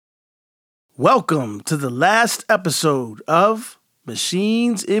Welcome to the last episode of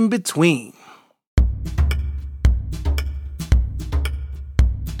Machines in Between.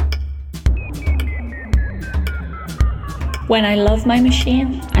 When I love my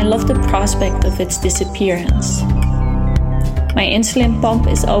machine, I love the prospect of its disappearance. My insulin pump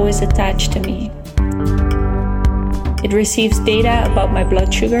is always attached to me. It receives data about my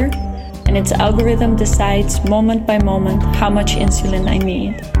blood sugar, and its algorithm decides moment by moment how much insulin I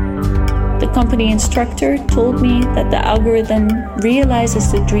need. The company instructor told me that the algorithm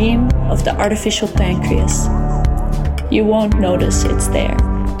realizes the dream of the artificial pancreas. You won't notice it's there.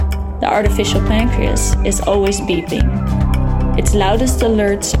 The artificial pancreas is always beeping. Its loudest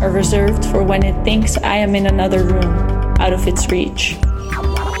alerts are reserved for when it thinks I am in another room, out of its reach.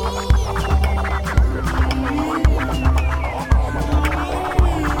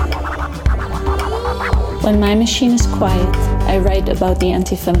 When my machine is quiet, I write about the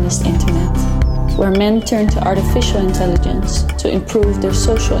anti-feminist internet, where men turn to artificial intelligence to improve their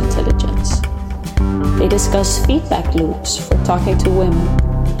social intelligence. They discuss feedback loops for talking to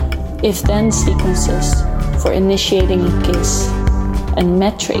women, if-then sequences for initiating a kiss, and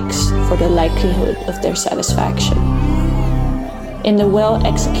metrics for the likelihood of their satisfaction. In the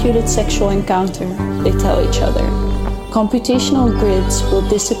well-executed sexual encounter, they tell each other, computational grids will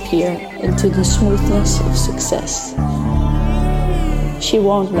disappear into the smoothness of success. She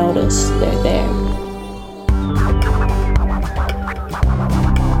won't notice they're there.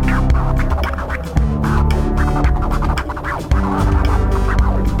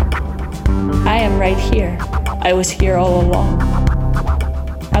 I am right here. I was here all along.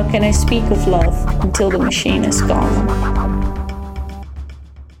 How can I speak of love until the machine is gone?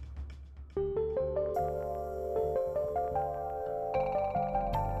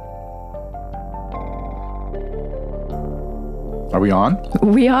 Are we on?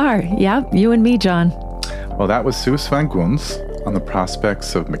 We are. Yeah, you and me, John. Well, that was Suus Van Geuns on the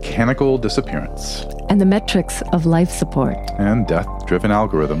prospects of mechanical disappearance. And the metrics of life support. And death-driven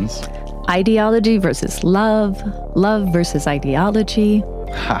algorithms. Ideology versus love. Love versus ideology.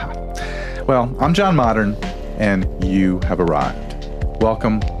 Ha. Well, I'm John Modern, and you have arrived.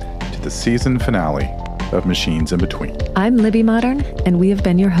 Welcome to the season finale of Machines in Between. I'm Libby Modern, and we have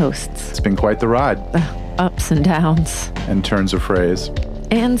been your hosts. It's been quite the ride. Ups and downs. And turns of phrase.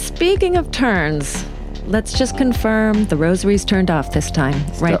 And speaking of turns, let's just confirm the Rosary's turned off this time.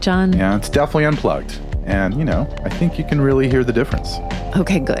 Right, John? Yeah, it's definitely unplugged. And, I think you can really hear the difference.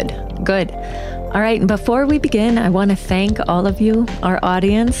 Okay, good. All right, and before we begin, I want to thank all of you, our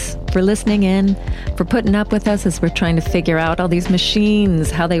audience, for listening in, for putting up with us as we're trying to figure out all these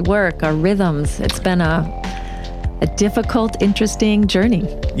machines, how they work, our rhythms. It's been a difficult, interesting journey.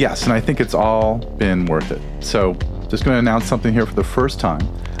 Yes, and I think it's all been worth it. So just going to announce something here for the first time,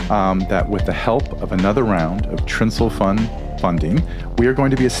 that with the help of another round of Trinsel Fund funding, we are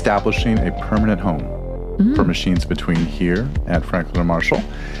going to be establishing a permanent home for Machines Between here at Franklin and Marshall.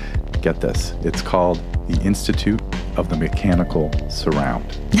 Get this, it's called the Institute of the Mechanical Surround.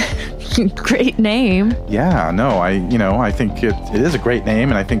 Great name. Yeah, no, I think it is a great name,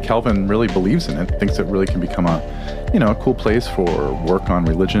 and I think Kelvin really believes in it, thinks it really can become a cool place for work on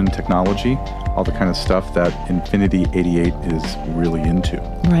religion, technology, all the kind of stuff that Infinity 88 is really into.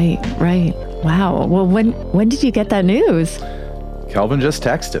 Right. Wow. Well, when did you get that news? Kelvin just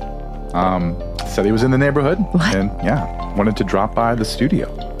texted. Said he was in the neighborhood. What? And wanted to drop by the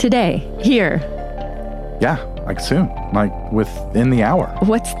studio. Today, here. Yeah, soon, within the hour.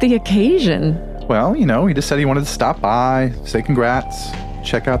 What's the occasion? Well, he just said he wanted to stop by, say congrats,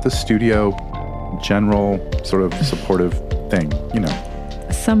 check out the studio, general sort of supportive thing,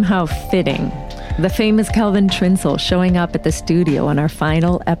 Somehow fitting. The famous Kelvin Trinsel showing up at the studio on our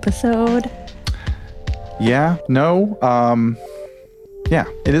final episode. Yeah, no, yeah,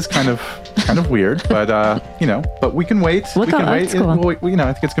 it is kind of weird, but but we can wait. We'll we can wait. Cool.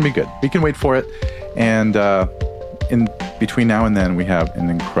 I think it's gonna be good. We can wait for it, and in between now and then, we have an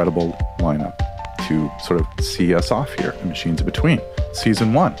incredible lineup to sort of see us off here in Machines in Between.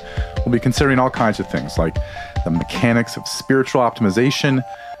 Season 1, we'll be considering all kinds of things like the mechanics of spiritual optimization,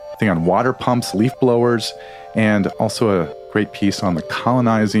 thing on water pumps, leaf blowers, and also a great piece on the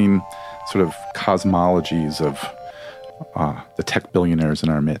colonizing sort of cosmologies of the tech billionaires in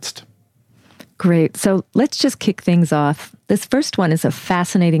our midst. Great. So let's just kick things off. This first one is a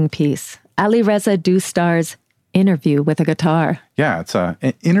fascinating piece. Alireza Doostdar's interview with a guitar. Yeah, it's an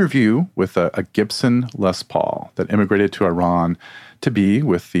interview with a Gibson Les Paul that immigrated to Iran to be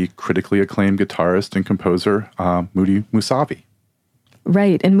with the critically acclaimed guitarist and composer Moody Moussavi.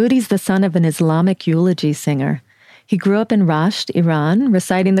 Right, and Moody's the son of an Islamic eulogy singer. He grew up in Rasht, Iran,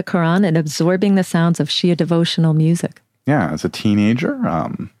 reciting the Quran and absorbing the sounds of Shia devotional music. Yeah, as a teenager,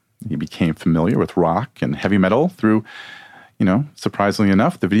 he became familiar with rock and heavy metal through, surprisingly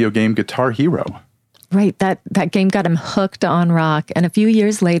enough, the video game Guitar Hero. Right, that game got him hooked on rock. And a few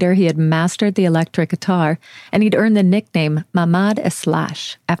years later, he had mastered the electric guitar, and he'd earned the nickname Mahmoud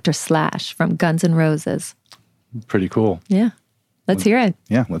Slash, after Slash from Guns N' Roses. Pretty cool. Yeah. Let's hear it.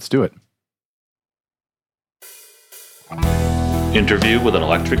 Yeah, let's do it. Interview with an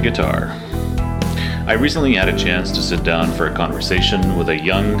electric guitar. I recently had a chance to sit down for a conversation with a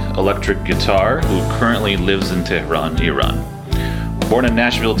young electric guitar who currently lives in Tehran, Iran. Born in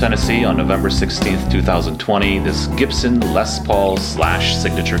Nashville, Tennessee on November 16th, 2020, this Gibson Les Paul Slash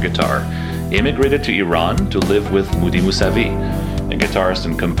signature guitar immigrated to Iran to live with Moody Moussavi, a guitarist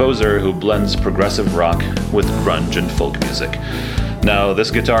and composer who blends progressive rock with grunge and folk music. Now, this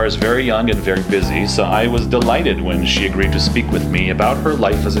guitar is very young and very busy, so I was delighted when she agreed to speak with me about her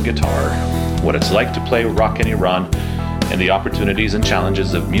life as a guitar, what it's like to play rock in Iran, and the opportunities and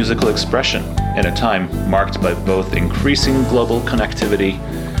challenges of musical expression in a time marked by both increasing global connectivity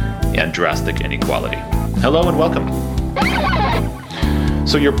and drastic inequality. Hello and welcome.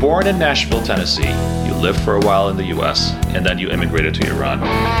 So you're born in Nashville, Tennessee. You lived for a while in the US, and then you immigrated to Iran.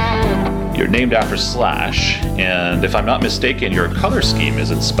 You're named after Slash, and if I'm not mistaken, your color scheme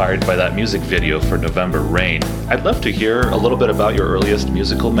is inspired by that music video for November Rain. I'd love to hear a little bit about your earliest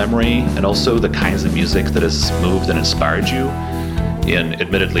musical memory and also the kinds of music that has moved and inspired you in,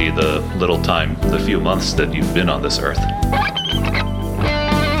 admittedly, the few months that you've been on this earth.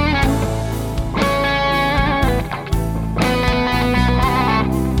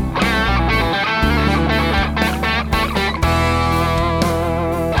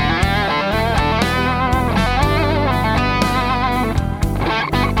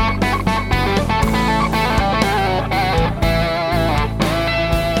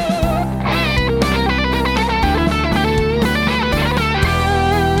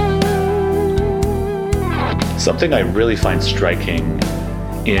 Something I really find striking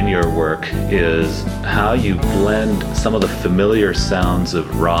in your work is how you blend some of the familiar sounds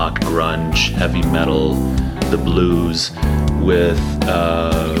of rock, grunge, heavy metal, the blues with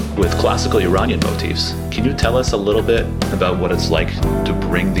classical Iranian motifs. Can you tell us a little bit about what it's like to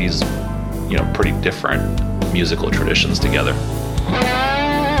bring these, pretty different musical traditions together?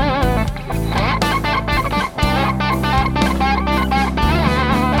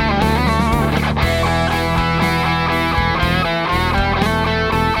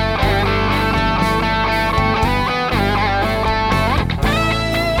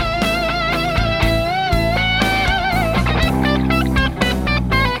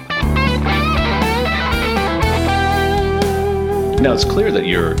 Now, it's clear that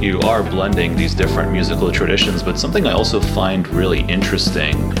you are blending these different musical traditions, but something I also find really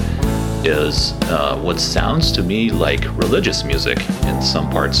interesting is what sounds to me like religious music in some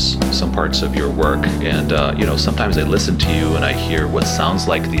parts of your work. And sometimes I listen to you and I hear what sounds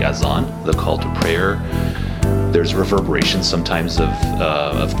like the azan, the call to prayer. There's reverberation sometimes of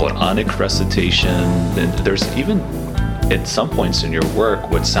Quranic recitation, and there's even at some points in your work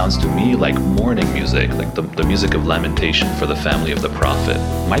what sounds to me like mourning music, like the music of lamentation for the family of the Prophet.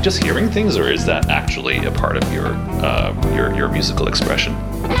 Am I just hearing things, or is that actually a part of your musical expression?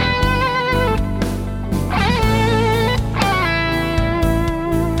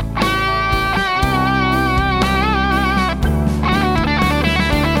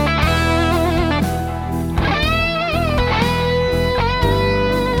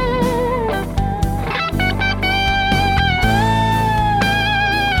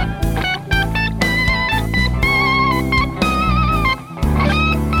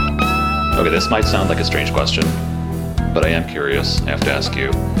 Okay, this might sound like a strange question, but I am curious. I have to ask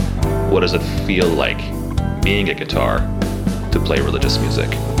you, what does it feel like being a guitar to play religious music?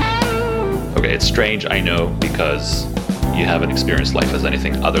 Okay, it's strange, I know, because you haven't experienced life as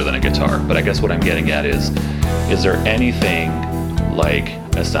anything other than a guitar, but I guess what I'm getting at is there anything like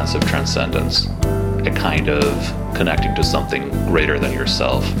a sense of transcendence, a kind of connecting to something greater than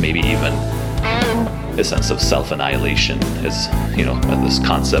yourself, maybe even a sense of self-annihilation is, this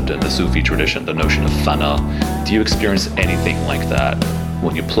concept in the Sufi tradition, the notion of fana. Do you experience anything like that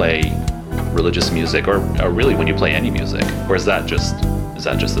when you play religious music, or really when you play any music? Or is that just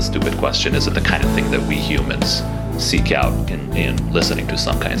a stupid question? Is it the kind of thing that we humans seek out in listening to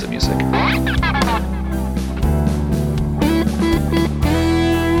some kinds of music?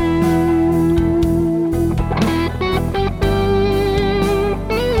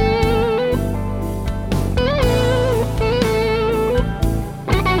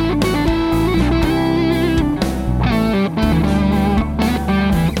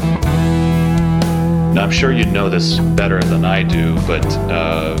 Now, I'm sure you know this better than I do, but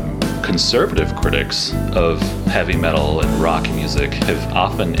conservative critics of heavy metal and rock music have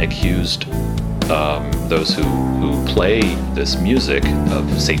often accused those who play this music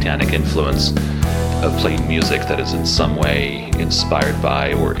of satanic influence, of playing music that is in some way inspired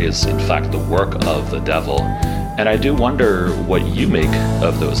by or is in fact the work of the devil. And I do wonder what you make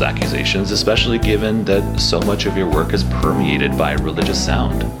of those accusations, especially given that so much of your work is permeated by religious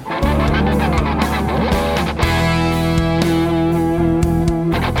sound.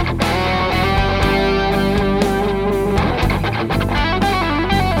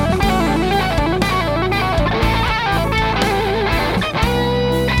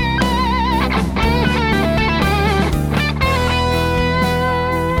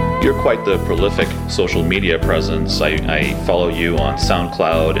 You're quite the prolific social media presence. I follow you on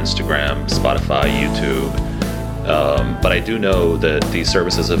SoundCloud, Instagram, Spotify, YouTube. But I do know that these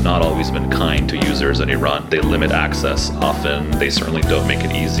services have not always been kind to users in Iran. They limit access often. They certainly don't make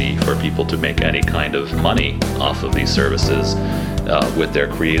it easy for people to make any kind of money off of these services with their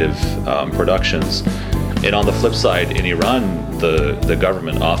creative productions. And on the flip side, in Iran, the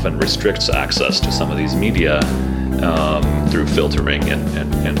government often restricts access to some of these media through filtering and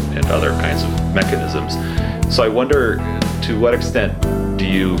other kinds of mechanisms. So I wonder, to what extent do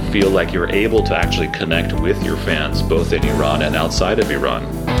you feel like you're able to actually connect with your fans, both in Iran and outside of Iran?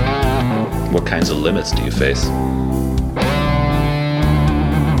 What kinds of limits do you face?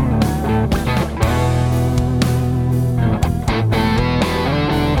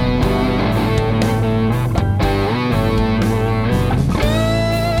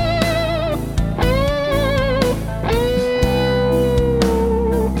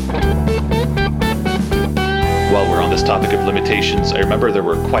 Topic of limitations, I remember there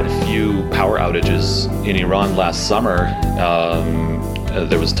were quite a few power outages in Iran last summer.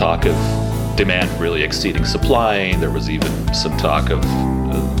 There was talk of demand really exceeding supply. There was even some talk of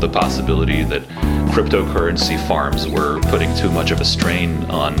the possibility that cryptocurrency farms were putting too much of a strain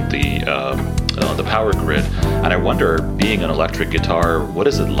on the power grid. And I wonder, being an electric guitar, what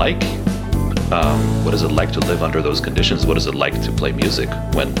is it like? What is it like to live under those conditions? What is it like to play music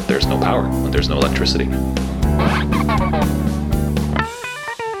when there's no power, when there's no electricity?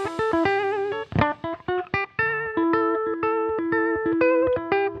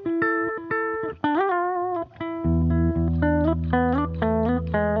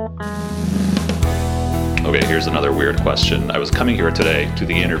 Okay, here's another weird question. I was coming here today to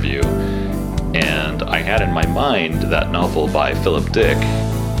the interview, and I had in my mind that novel by Philip Dick,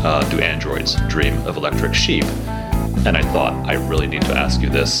 Do Androids Dream of Electric Sheep? And I thought, I really need to ask you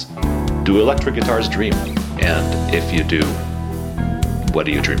this. Do electric guitars dream? And if you do, what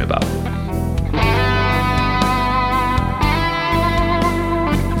do you dream about?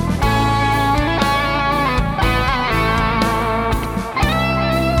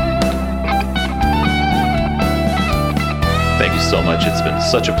 Thank you so much. It's been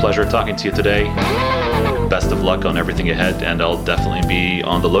such a pleasure talking to you today. Best of luck on everything ahead, and I'll definitely be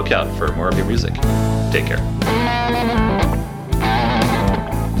on the lookout for more of your music. Take care.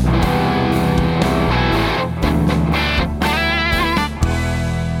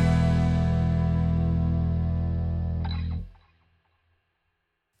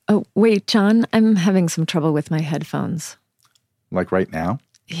 Oh, wait, John, I'm having some trouble with my headphones. Like right now?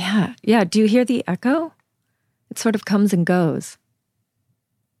 Yeah. Do you hear the echo? It sort of comes and goes.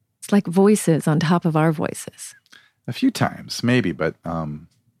 It's like voices on top of our voices. A few times, maybe, but I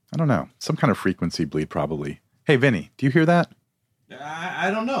don't know. Some kind of frequency bleed, probably. Hey, Vinny, do you hear that?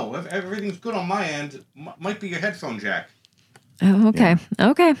 I don't know. If everything's good on my end, might be your headphone jack. Oh, okay. Yeah.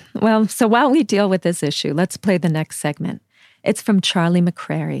 Okay. Well, so while we deal with this issue, let's play the next segment. It's from Charlie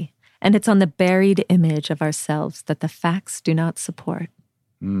McCrary, and it's on the buried image of ourselves that the facts do not support.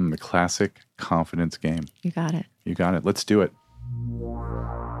 The classic confidence game. You got it. Let's do it.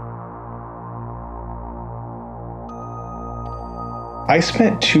 I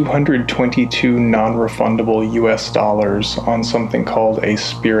spent $222 non-refundable US dollars on something called a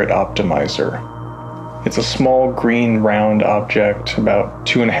spirit optimizer. It's a small green round object about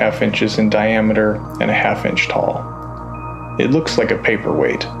 2.5 inches in diameter and a 1/2 inch tall. It looks like a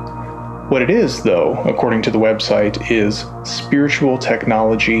paperweight. What it is, though, according to the website, is spiritual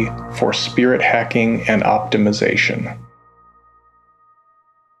technology for spirit hacking and optimization.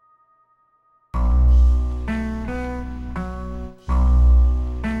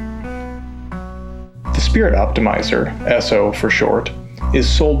 The Spirit Optimizer, SO for short, is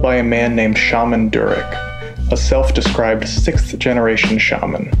sold by a man named Shaman Durek, a self-described 6th-generation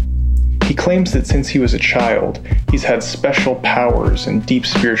shaman. He claims that since he was a child, he's had special powers and deep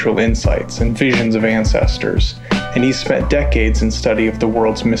spiritual insights and visions of ancestors, and he's spent decades in study of the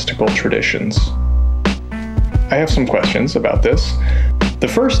world's mystical traditions. I have some questions about this. The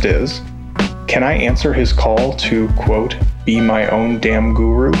first is, can I answer his call to, quote, be my own damn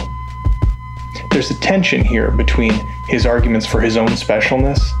guru? There's a tension here between his arguments for his own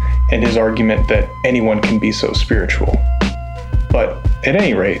specialness and his argument that anyone can be so spiritual. But at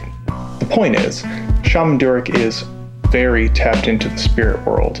any rate, the point is, Shaman Durek is very tapped into the spirit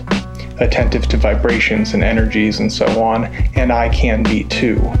world, attentive to vibrations and energies and so on, and I can be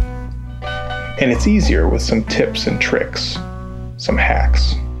too. And it's easier with some tips and tricks, some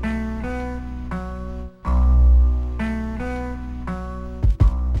hacks.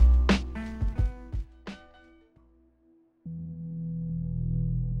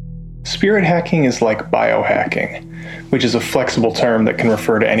 Spirit hacking is like biohacking, which is a flexible term that can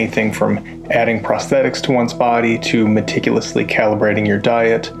refer to anything from adding prosthetics to one's body, to meticulously calibrating your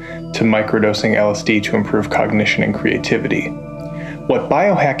diet, to microdosing LSD to improve cognition and creativity. What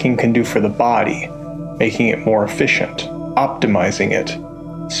biohacking can do for the body, making it more efficient, optimizing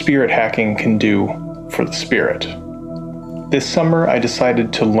it, spirit hacking can do for the spirit. This summer, I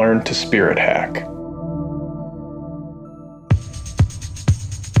decided to learn to spirit hack.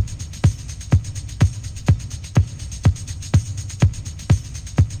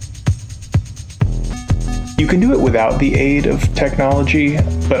 You can do it without the aid of technology,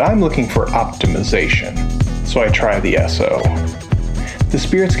 but I'm looking for optimization, so I try the SO. The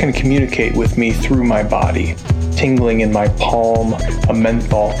spirits can communicate with me through my body, tingling in my palm, a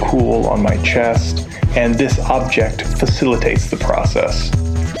menthol cool on my chest, and this object facilitates the process.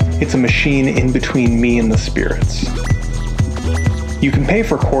 It's a machine in between me and the spirits. You can pay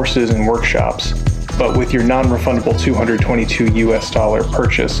for courses and workshops, but with your non-refundable $222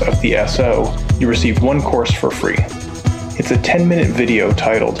 purchase of the SO, you receive one course for free. It's a 10-minute video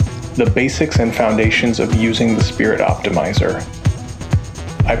titled, The Basics and Foundations of Using the Spirit Optimizer.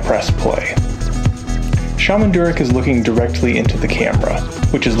 I press play. Shaman Durek is looking directly into the camera,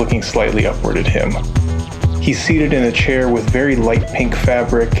 which is looking slightly upward at him. He's seated in a chair with very light pink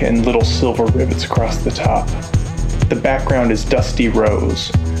fabric and little silver rivets across the top. The background is dusty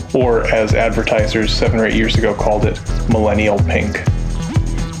rose, or as advertisers 7 or 8 years ago called it, millennial pink.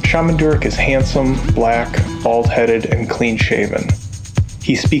 Shaman Durek is handsome, black, bald-headed, and clean-shaven.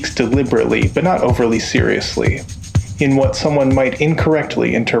 He speaks deliberately, but not overly seriously, in what someone might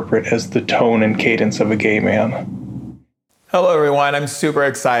incorrectly interpret as the tone and cadence of a gay man. Hello, everyone. I'm super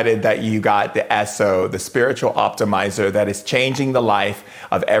excited that you got the SO, the spiritual optimizer that is changing the life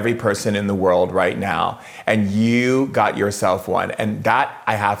of every person in the world right now. And you got yourself one. And that,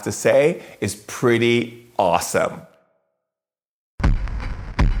 I have to say, is pretty awesome.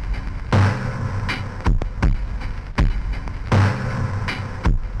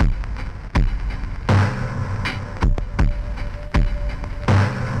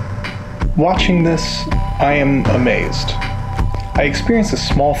 Watching this, I am amazed. I experience a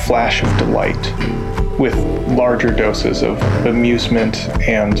small flash of delight, with larger doses of amusement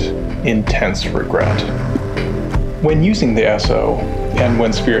and intense regret. When using the SO, and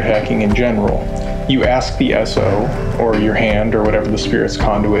when spirit hacking in general, you ask the SO, or your hand, or whatever the spirit's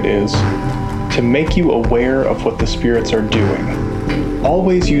conduit is, to make you aware of what the spirits are doing.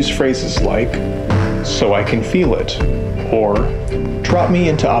 Always use phrases like, "so I can feel it," or "drop me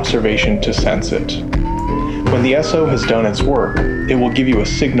into observation to sense it." When the SO has done its work, it will give you a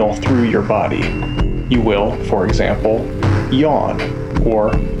signal through your body. You will, for example, yawn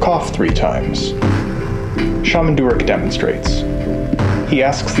or cough 3 times. Shaman Durek demonstrates. He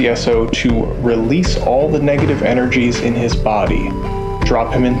asks the SO to release all the negative energies in his body,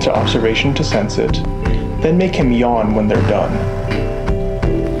 drop him into observation to sense it, then make him yawn when they're done.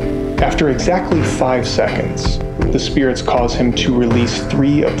 After exactly 5 seconds, the spirits cause him to release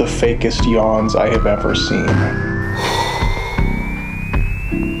 3 of the fakest yawns I have ever seen.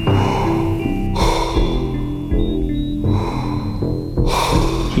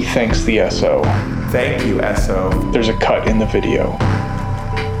 He thanks the SO. Thank you, SO. There's a cut in the video.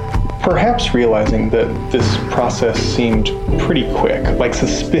 Perhaps realizing that this process seemed pretty quick, like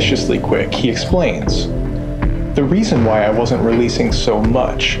suspiciously quick, he explains. The reason why I wasn't releasing so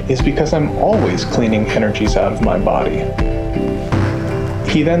much is because I'm always cleaning energies out of my body.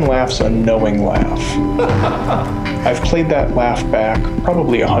 He then laughs a knowing laugh. I've played that laugh back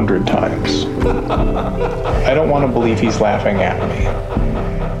probably 100 times. I don't want to believe he's laughing at me.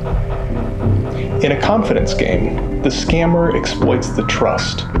 In a confidence game, the scammer exploits the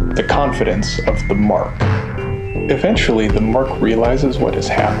trust, the confidence of the mark. Eventually, the mark realizes what has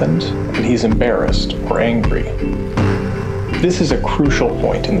happened, and he's embarrassed or angry. This is a crucial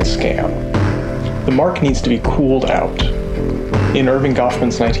point in the scam. The mark needs to be cooled out. In Irving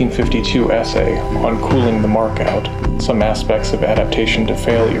Goffman's 1952 essay on cooling the mark out, some aspects of adaptation to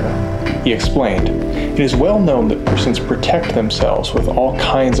failure, he explained, "It is well known that persons protect themselves with all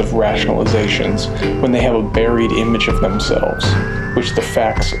kinds of rationalizations when they have a buried image of themselves, which the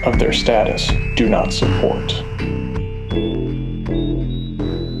facts of their status do not support."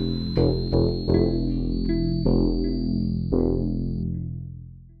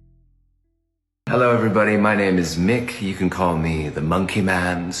 Hello everybody, my name is Mick. You can call me the Monkey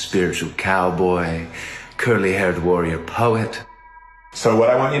Man, spiritual cowboy, curly-haired warrior poet. So what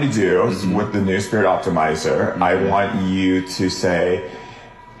I want you to do is with the new Spirit Optimizer, I want you to say,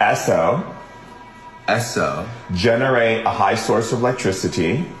 SO, generate a high source of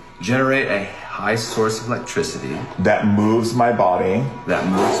electricity. Generate a high source of electricity. That moves my body.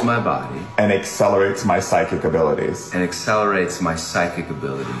 And accelerates my psychic abilities.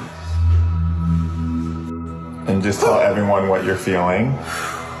 And just tell everyone what you're feeling.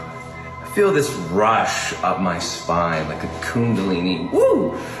 I feel this rush up my spine like a kundalini.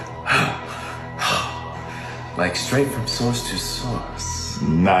 Woo! Like straight from source to source.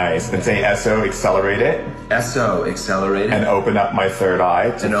 Nice. And say SO, accelerate it. And open up my third eye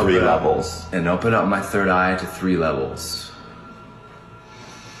to 3 levels. And open up my third eye to 3 levels.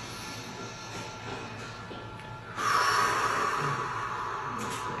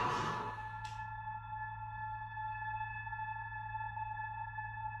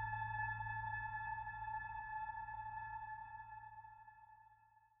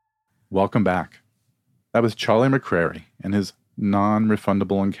 Welcome back. That was Charlie McCrary and his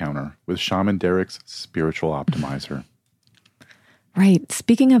non-refundable encounter with Shaman Derek's spiritual optimizer. Right.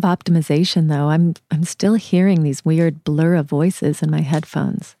 Speaking of optimization, though, I'm still hearing these weird blur of voices in my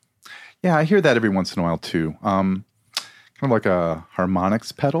headphones. Yeah, I hear that every once in a while, too. Kind of like a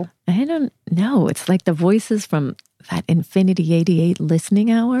harmonics pedal. I don't know. It's like the voices from that Infinity 88 listening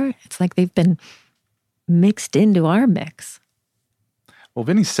hour. It's like they've been mixed into our mix. Well,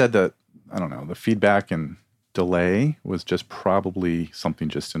 Vinny said that, I don't know, the feedback and delay was just probably something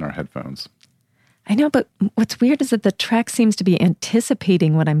just in our headphones. I know, but what's weird is that the track seems to be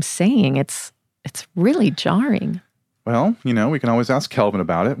anticipating what I'm saying. It's really jarring. Well, we can always ask Kelvin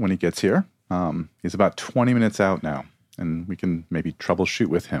about it when he gets here. He's about 20 minutes out now, and we can maybe troubleshoot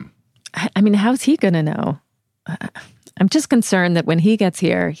with him. I mean, how's he going to know? I'm just concerned that when he gets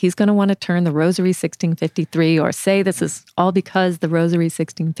here, he's going to want to turn the Rosary 1653 or say this is all because the Rosary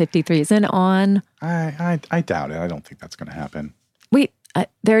 1653 isn't on. I doubt it. I don't think that's going to happen. Wait,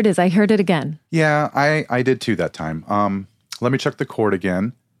 there it is. I heard it again. Yeah, I did too that time. Let me check the chord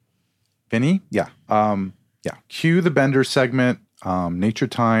again. Vinny? Yeah. Cue the Bender segment, Nature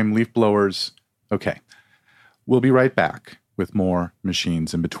Time, Leaf Blowers. Okay. We'll be right back with more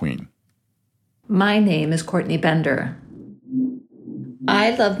Machines in Between. My name is Courtney Bender.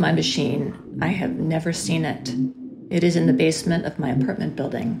 I love my machine. I have never seen it. It is in the basement of my apartment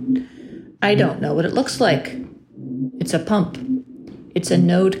building. I don't know what it looks like. It's a pump. It's a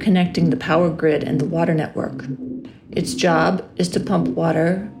node connecting the power grid and the water network. Its job is to pump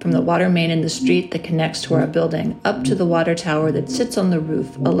water from the water main in the street that connects to our building up to the water tower that sits on the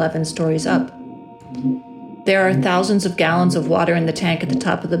roof 11 stories up. There are thousands of gallons of water in the tank at the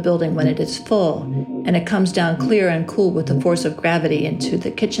top of the building when it is full, and it comes down clear and cool with the force of gravity into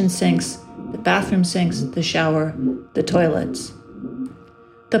the kitchen sinks, the bathroom sinks, the shower, the toilets.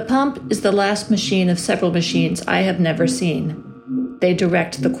 The pump is the last machine of several machines I have never seen. They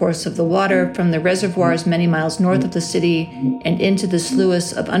direct the course of the water from the reservoirs many miles north of the city and into the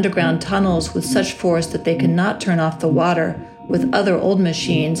sluice of underground tunnels with such force that they cannot turn off the water with other old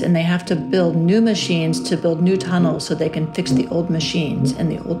machines, and they have to build new machines to build new tunnels so they can fix the old machines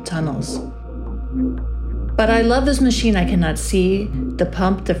and the old tunnels. But I love this machine I cannot see, the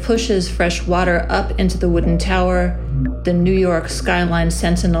pump that pushes fresh water up into the wooden tower, the New York skyline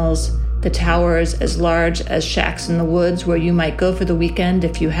sentinels, the towers as large as shacks in the woods where you might go for the weekend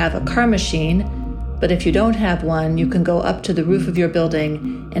if you have a car machine. But if you don't have one, you can go up to the roof of your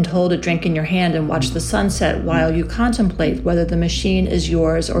building and hold a drink in your hand and watch the sunset while you contemplate whether the machine is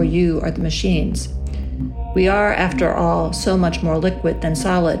yours or you are the machine's. We are, after all, so much more liquid than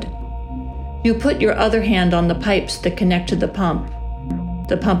solid. You put your other hand on the pipes that connect to the pump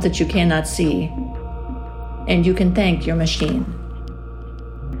that you cannot see, and you can thank your machine.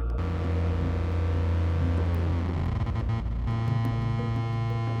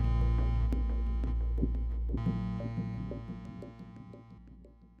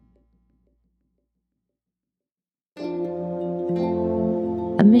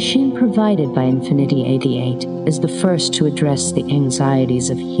 machine provided by Infinity 88 is the first to address the anxieties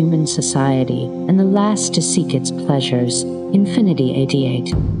of human society and the last to seek its pleasures. Infinity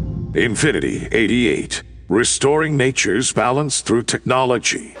 88. Infinity 88. Restoring nature's balance through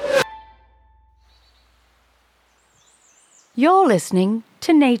technology. You're listening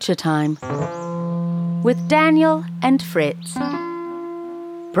to Nature Time with Daniel and Fritz.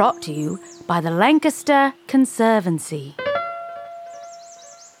 Brought to you by the Lancaster Conservancy.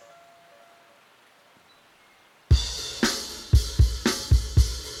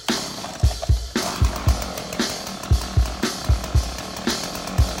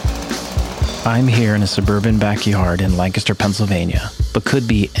 I'm here in a suburban backyard in Lancaster, Pennsylvania, but could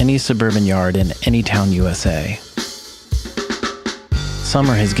be any suburban yard in any town, USA.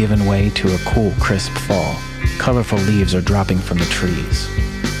 Summer has given way to a cool, crisp fall. Colorful leaves are dropping from the trees.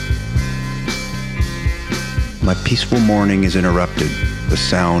 My peaceful morning is interrupted. The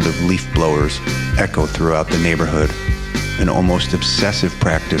sound of leaf blowers echo throughout the neighborhood. An almost obsessive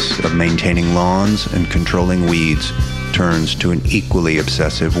practice of maintaining lawns and controlling weeds turns to an equally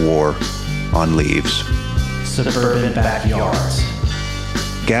obsessive war on leaves. Suburban backyards.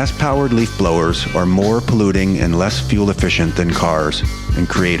 Gas-powered leaf blowers are more polluting and less fuel-efficient than cars and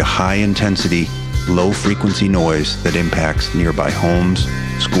create a high-intensity, low-frequency noise that impacts nearby homes,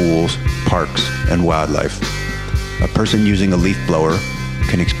 schools, parks, and wildlife. A person using a leaf blower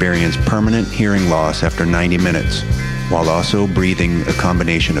can experience permanent hearing loss after 90 minutes, while also breathing a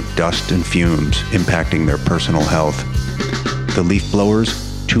combination of dust and fumes impacting their personal health. The leaf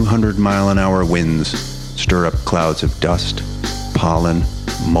blowers' 200-mile-an-hour winds stir up clouds of dust, pollen,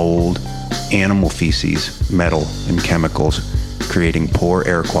 mold, animal feces, metal, and chemicals, creating poor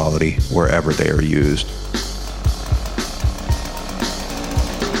air quality wherever they are used.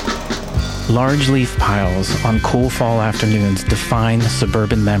 Large leaf piles on cool fall afternoons define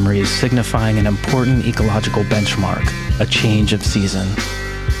suburban memories, signifying an important ecological benchmark, a change of season.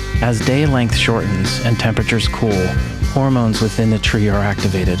 As day length shortens and temperatures cool, hormones within the tree are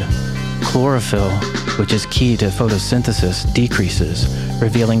activated. Chlorophyll, which is key to photosynthesis, decreases,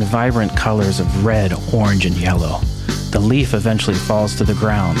 revealing vibrant colors of red, orange, and yellow. The leaf eventually falls to the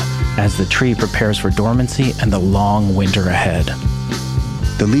ground as the tree prepares for dormancy and the long winter ahead.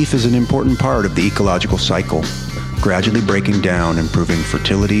 The leaf is an important part of the ecological cycle, gradually breaking down, improving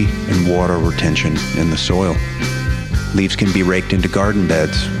fertility and water retention in the soil. Leaves can be raked into garden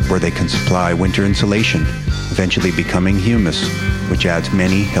beds where they can supply winter insulation, eventually becoming humus, which adds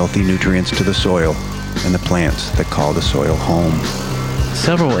many healthy nutrients to the soil and the plants that call the soil home.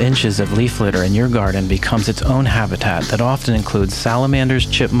 Several inches of leaf litter in your garden becomes its own habitat that often includes salamanders,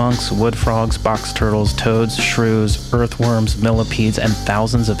 chipmunks, wood frogs, box turtles, toads, shrews, earthworms, millipedes, and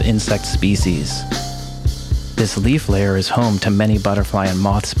thousands of insect species. This leaf layer is home to many butterfly and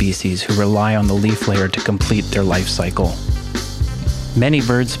moth species who rely on the leaf layer to complete their life cycle. Many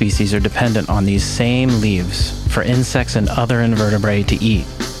bird species are dependent on these same leaves for insects and other invertebrates to eat.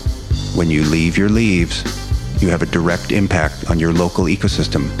 When you leave your leaves, you have a direct impact on your local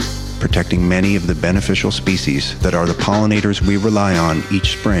ecosystem, protecting many of the beneficial species that are the pollinators we rely on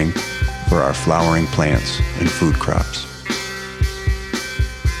each spring for our flowering plants and food crops.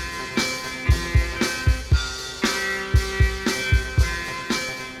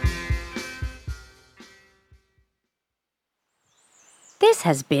 This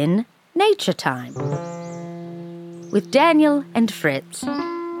has been Nature Time with Daniel and Fritz,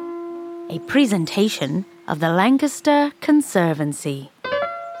 a presentation of the Lancaster Conservancy.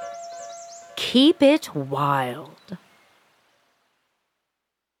 Keep it wild.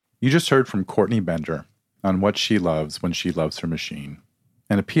 You just heard from Courtney Bender on what she loves when she loves her machine,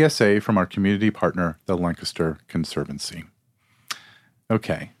 and a PSA from our community partner, the Lancaster Conservancy.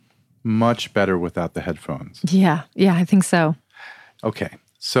 Okay, much better without the headphones. Yeah, I think so. Okay,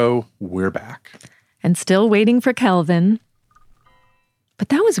 so we're back. And still waiting for Kelvin. But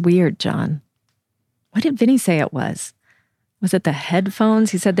that was weird, John. What did Vinny say it was? Was it the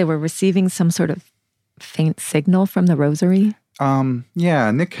headphones? He said they were receiving some sort of faint signal from the Rosary.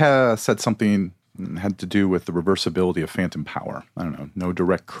 Yeah, Nick said something had to do with the reversibility of phantom power. I don't know, no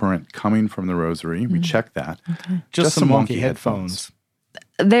direct current coming from the Rosary. We checked that. Okay. Just some wonky headphones.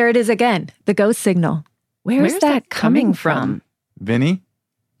 There it is again, the ghost signal. Where's that coming from? Vinny?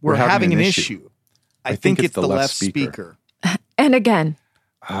 We're having an issue. I think it's the left speaker. And again.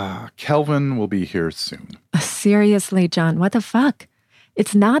 Kelvin will be here soon. Seriously, John, what the fuck?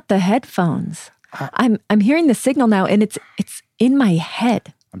 It's not the headphones. I'm hearing the signal now, and it's in my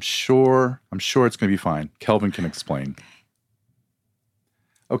head. I'm sure it's going to be fine. Kelvin can explain.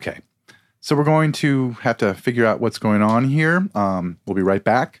 Okay, So we're going to have to figure out what's going on here. We'll be right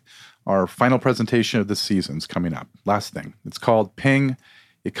back. Our final presentation of this season's coming up. Last thing. It's called Ping.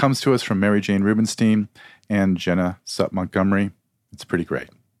 It comes to us from Mary Jane Rubenstein and Jenna Supp-Montgomerie. It's pretty great.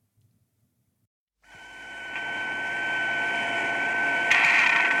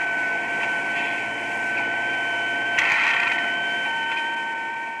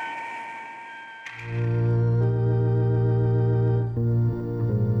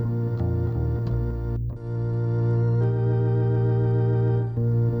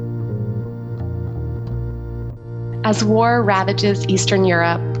 As war ravages Eastern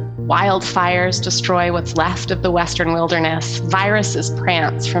Europe, wildfires destroy what's left of the Western wilderness, viruses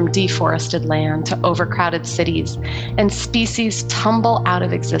prance from deforested land to overcrowded cities, and species tumble out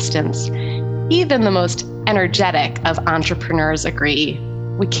of existence, even the most energetic of entrepreneurs agree,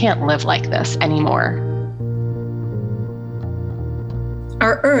 we can't live like this anymore.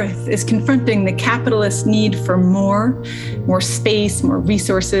 Our Earth is confronting the capitalist need for more space, more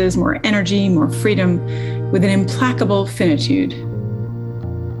resources, more energy, more freedom, with an implacable finitude.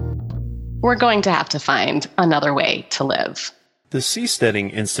 We're going to have to find another way to live. The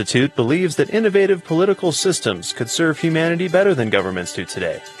Seasteading Institute believes that innovative political systems could serve humanity better than governments do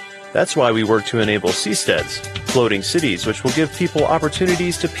today. That's why we work to enable seasteads, floating cities which will give people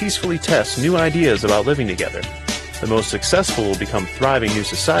opportunities to peacefully test new ideas about living together. The most successful will become thriving new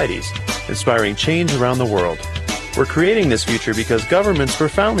societies, inspiring change around the world. We're creating this future because governments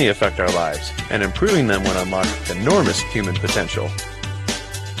profoundly affect our lives, and improving them would unlock enormous human potential.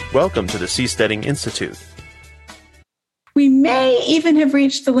 Welcome to the Seasteading Institute. We may even have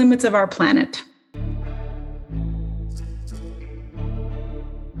reached the limits of our planet.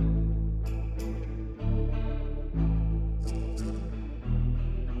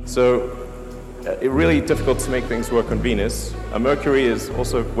 So, it's really difficult to make things work on Venus. Mercury is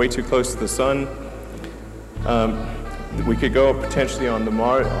also way too close to the sun. We could go potentially on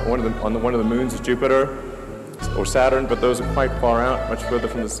one of the moons of Jupiter or Saturn, but those are quite far out, much further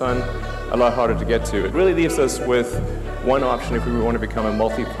from the sun, a lot harder to get to. It really leaves us with one option if we want to become a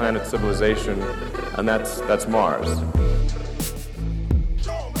multi-planet civilization, and that's Mars.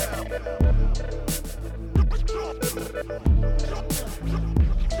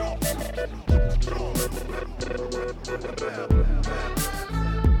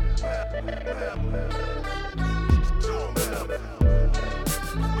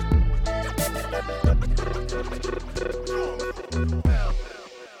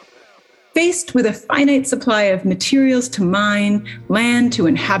 Faced with a finite supply of materials to mine, land to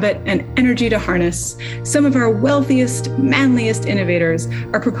inhabit, and energy to harness, some of our wealthiest, manliest innovators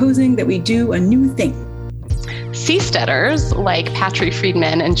are proposing that we do a new thing. Seasteaders like Patry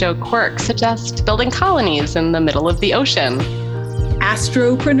Friedman and Joe Quirk suggest building colonies in the middle of the ocean.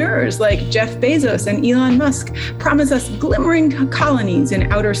 Astropreneurs like Jeff Bezos and Elon Musk promise us glimmering colonies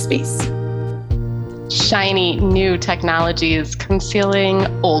in outer space. Shiny new technologies concealing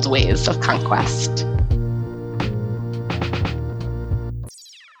old ways of conquest.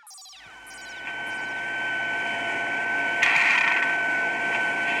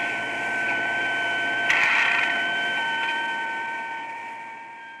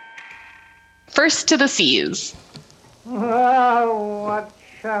 First to the seas. Oh, what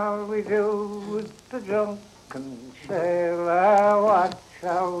shall we do with the drunken sailor? What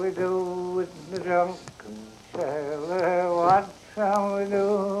shall we do with the drunken sailor? What shall we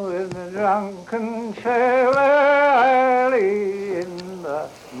do with the drunken sailor early in the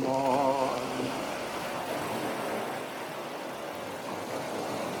morning?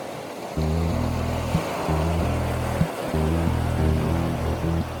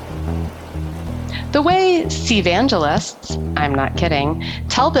 The way Seavangelists, I'm not kidding,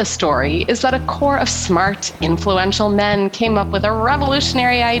 tell this story is that a core of smart, influential men came up with a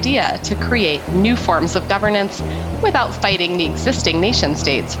revolutionary idea to create new forms of governance without fighting the existing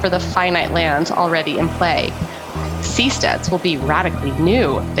nation-states for the finite land already in play. Seasteads will be radically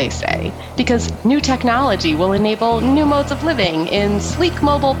new, they say, because new technology will enable new modes of living in sleek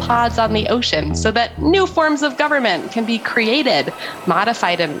mobile pods on the ocean so that new forms of government can be created,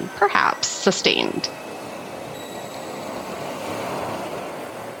 modified, and perhaps sustained.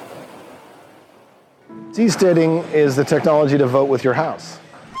 Seasteading is the technology to vote with your house.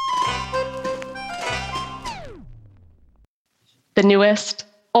 The newest,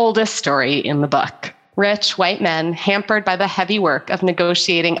 oldest story in the book. Rich white men, hampered by the heavy work of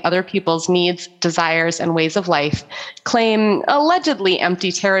negotiating other people's needs, desires, and ways of life, claim allegedly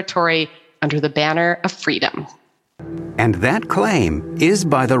empty territory under the banner of freedom. And that claim is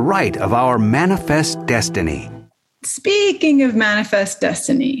by the right of our manifest destiny. Speaking of manifest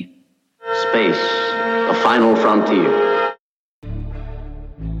destiny. Space, the final frontier.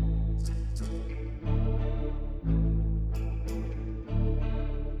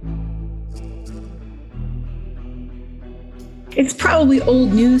 It's probably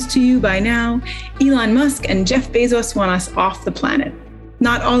old news to you by now. Elon Musk and Jeff Bezos want us off the planet.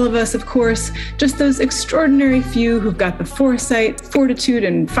 Not all of us, of course, just those extraordinary few who've got the foresight, fortitude,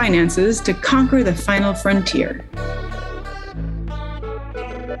 and finances to conquer the final frontier.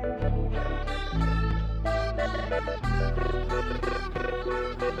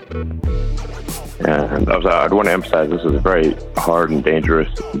 And I'd want to emphasize this is a very hard and dangerous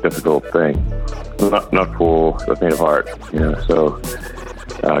and difficult thing. Not for the faint of heart, so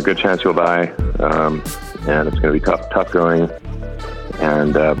good chance you'll die, and it's going to be tough going,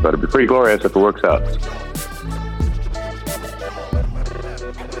 and but it'll be pretty glorious if it works out.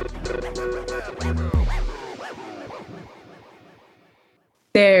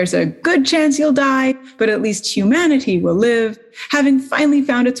 There's a good chance you'll die, but at least humanity will live, having finally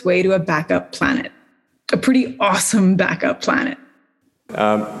found its way to a backup planet. A pretty awesome backup planet.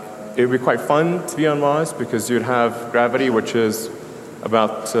 It would be quite fun to be on Mars because you'd have gravity, which is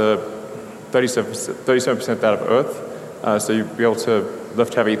about 37% that of Earth. So you'd be able to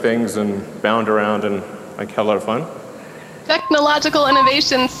lift heavy things and bound around and have a lot of fun. Technological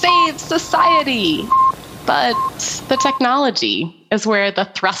innovation saves society. But the technology is where the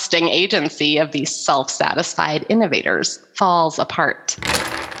thrusting agency of these self-satisfied innovators falls apart.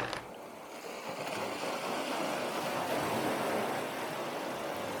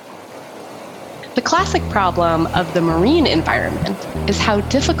 The classic problem of the marine environment is how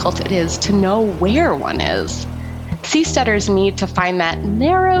difficult it is to know where one is. Seasteaders need to find that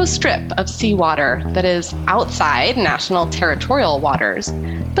narrow strip of seawater that is outside national territorial waters,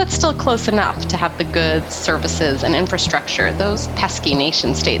 but still close enough to have the goods, services, and infrastructure those pesky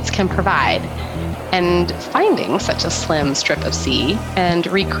nation-states can provide. And finding such a slim strip of sea and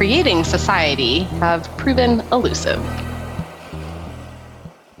recreating society have proven elusive.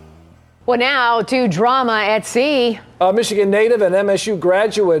 Well, now to drama at sea. A Michigan native and MSU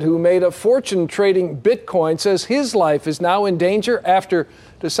graduate who made a fortune trading Bitcoin says his life is now in danger after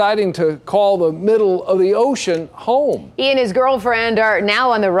deciding to call the middle of the ocean home. He and his girlfriend are now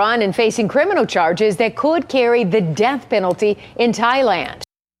on the run and facing criminal charges that could carry the death penalty in Thailand.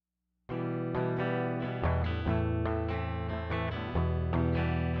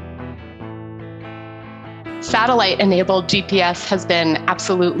 Satellite-enabled GPS has been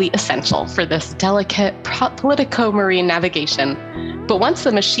absolutely essential for this delicate politico-marine navigation. But once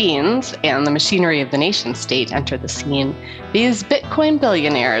the machines and the machinery of the nation-state enter the scene, these Bitcoin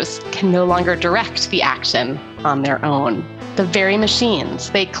billionaires can no longer direct the action on their own. The very machines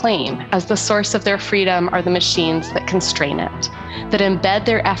they claim as the source of their freedom are the machines that constrain it, that embed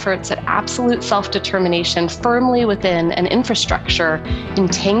their efforts at absolute self-determination firmly within an infrastructure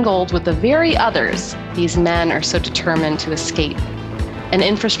entangled with the very others these men are so determined to escape. An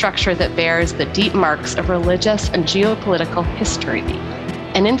infrastructure that bears the deep marks of religious and geopolitical history.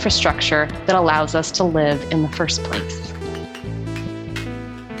 An infrastructure that allows us to live in the first place.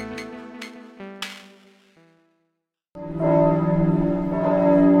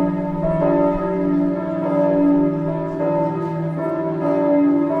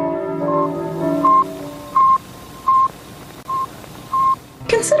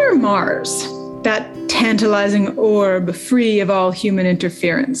 Consider Mars, that tantalizing orb free of all human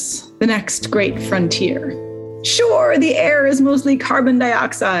interference, the next great frontier. Sure, the air is mostly carbon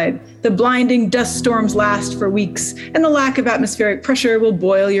dioxide, the blinding dust storms last for weeks, and the lack of atmospheric pressure will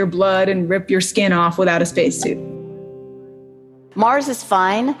boil your blood and rip your skin off without a spacesuit. Mars is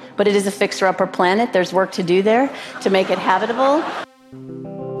fine, but it is a fixer-upper planet. There's work to do there to make it habitable.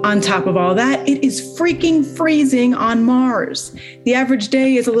 On top of all that, it is freaking freezing on Mars. The average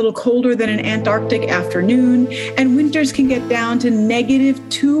day is a little colder than an Antarctic afternoon, and winters can get down to negative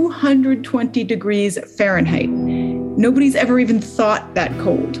 220 degrees Fahrenheit. Nobody's ever even thought that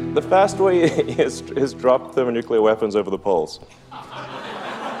cold. The fast way is drop thermonuclear weapons over the poles.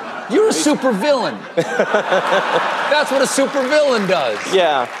 You're a supervillain. That's what a supervillain does.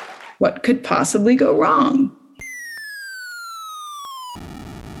 Yeah. What could possibly go wrong?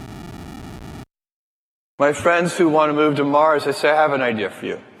 My friends who want to move to Mars, I say, I have an idea for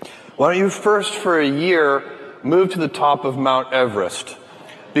you. Why don't you first, for a year, move to the top of Mount Everest?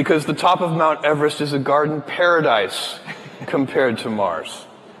 Because the top of Mount Everest is a garden paradise compared to Mars.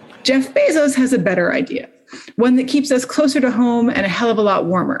 Jeff Bezos has a better idea, one that keeps us closer to home and a hell of a lot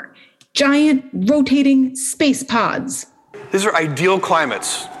warmer. Giant, rotating space pods. These are ideal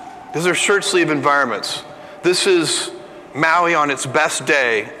climates. These are shirt sleeve environments. This is Maui on its best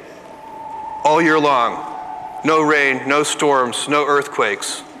day, all year long. No rain, no storms, no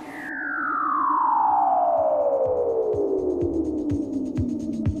earthquakes.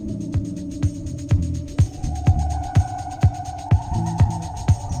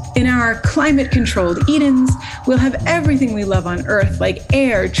 In our climate-controlled Edens, we'll have everything we love on Earth, like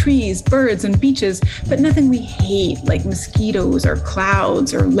air, trees, birds, and beaches, but nothing we hate, like mosquitoes or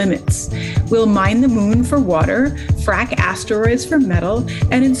clouds or limits. We'll mine the moon for water, frack asteroids for metal,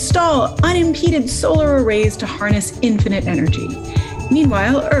 and install unimpeded solar arrays to harness infinite energy.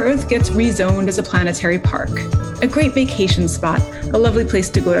 Meanwhile, Earth gets rezoned as a planetary park, a great vacation spot, a lovely place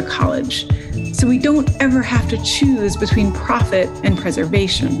to go to college. So we don't ever have to choose between profit and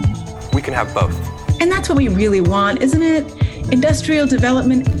preservation. We can have both. And that's what we really want, isn't it? Industrial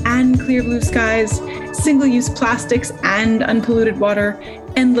development and clear blue skies, single-use plastics and unpolluted water,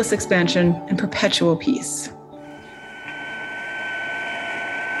 endless expansion and perpetual peace.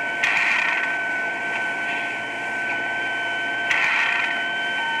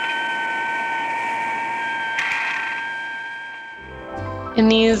 In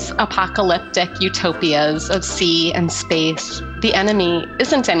these apocalyptic utopias of sea and space, the enemy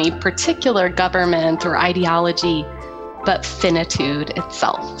isn't any particular government or ideology, but finitude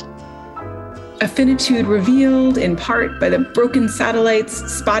itself. A finitude revealed in part by the broken satellites,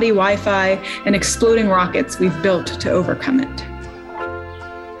 spotty Wi-Fi, and exploding rockets we've built to overcome it.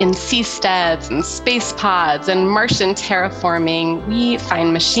 In seasteads and space pods and Martian terraforming, we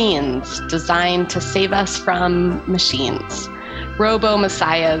find machines designed to save us from machines.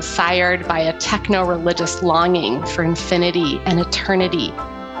 Robo-messiahs sired by a techno-religious longing for infinity and eternity,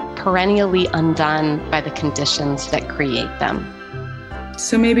 perennially undone by the conditions that create them.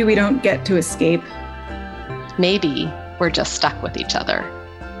 So maybe we don't get to escape. Maybe we're just stuck with each other.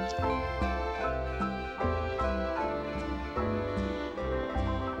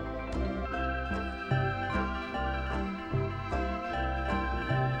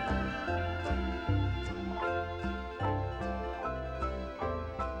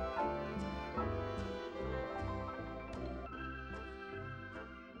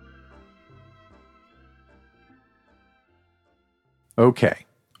 Okay,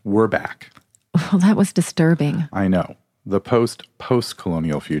 we're back. Well, that was disturbing. I know. The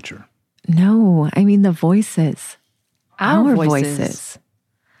post-colonial future. No, I mean the voices. Our voices.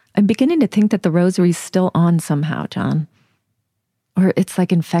 I'm beginning to think that the Rosary's still on somehow, John. Or it's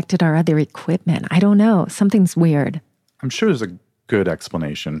like infected our other equipment. I don't know. Something's weird. I'm sure there's a good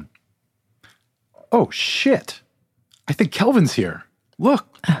explanation. Oh, shit. I think Kelvin's here.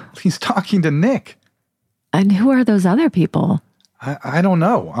 Look, he's talking to Nick. And who are those other people? I don't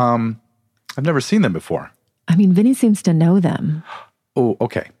know. I've never seen them before. I mean, Vinny seems to know them. Oh,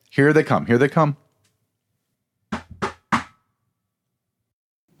 okay. Here they come. Here they come.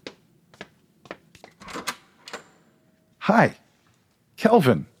 Hi.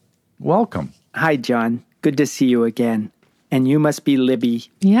 Kelvin. Welcome. Hi, John. Good to see you again. And you must be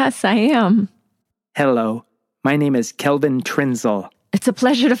Libby. Yes, I am. Hello. My name is Kelvin Trinsel. It's a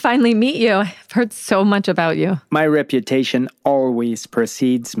pleasure to finally meet you. I've heard so much about you. My reputation always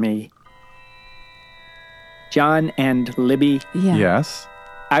precedes me. John and Libby. Yeah. Yes?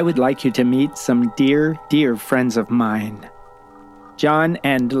 I would like you to meet some dear, dear friends of mine. John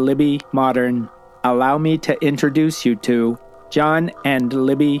and Libby Modern. Allow me to introduce you to John and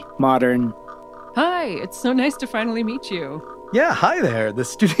Libby Modern. Hi, it's so nice to finally meet you. Yeah, hi there. The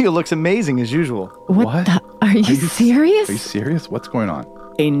studio looks amazing as usual. What? Are you serious? Are you serious? What's going on?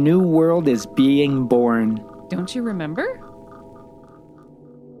 A new world is being born. Don't you remember?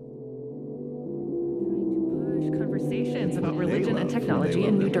 Conversations about religion and technology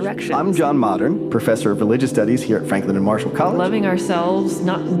in new directions. I'm John Modern, professor of religious studies here at Franklin and Marshall College. Loving ourselves,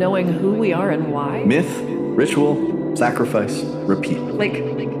 not knowing who we are and why. Myth, ritual, sacrifice, repeat. Like,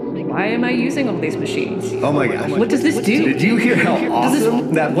 why am I using all these machines? Oh my gosh. What does this do? Did you hear how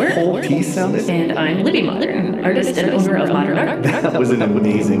awesome that whole piece sounded? And I'm Libby Modern, artist and owner of Modern Art. That was an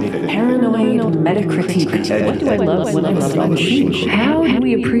amazing thing. Paranoid metacritique. What do I love when I love my machine? How do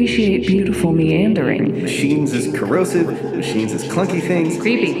we appreciate beautiful meandering? Machines is corrosive, machines is clunky things.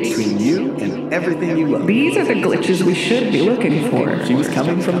 Creepy. Between you and everything you love. These are the glitches we should be looking for. She was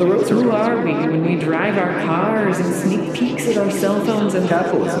coming from the Rosary. Who are we when we drive our cars and sneak peeks at our cell phones and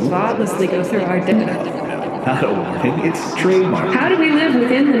thoughtlessly go through our day? Not a warning, it's trademark. How do we live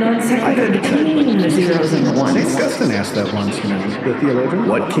within the non sequitur between the zeros and the ones? Augustine asked that once, the theologian.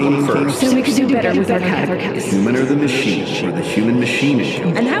 What came first? So we could do better with our categories. Human or the machine, or the human machine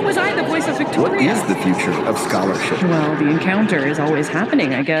encounter? And how was I the voice of Victoria? What is the future of scholarship? Well, the encounter is always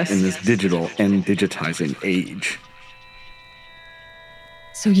happening, I guess. In this digital and digitizing age.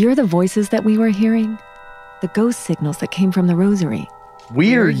 So you're the voices that we were hearing? The ghost signals that came from the Rosary?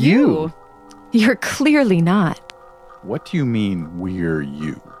 We're you. You're clearly not. What do you mean, we're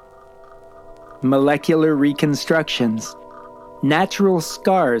you? Molecular reconstructions. Natural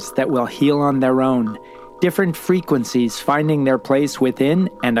scars that will heal on their own. Different frequencies finding their place within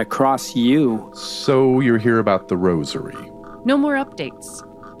and across you. So you're here about the Rosary. No more updates.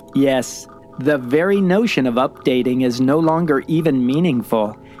 Yes, the very notion of updating is no longer even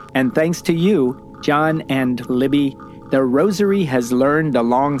meaningful. And thanks to you, John and Libby, the Rosary has learned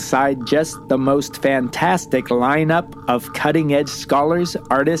alongside just the most fantastic lineup of cutting-edge scholars,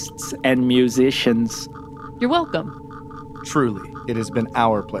 artists, and musicians. You're welcome. Truly, it has been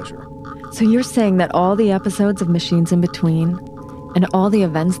our pleasure. So you're saying that all the episodes of Machines in Between and all the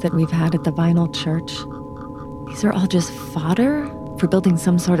events that we've had at the Vinyl Church, these are all just fodder for building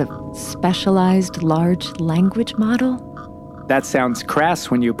some sort of specialized large language model? That sounds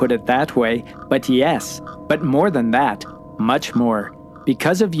crass when you put it that way, but yes. But more than that, much more.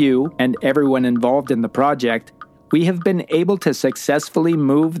 Because of you and everyone involved in the project, we have been able to successfully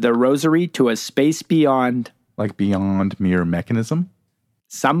move the Rosary to a space beyond. Like beyond mere mechanism?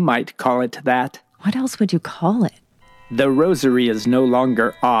 Some might call it that. What else would you call it? The Rosary is no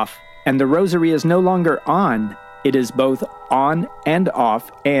longer off, and the Rosary is no longer on. It is both on and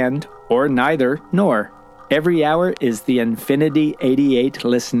off, and, or neither, nor. Every hour is the Infinity 88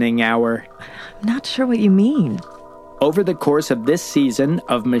 listening hour. I'm not sure what you mean. Over the course of this season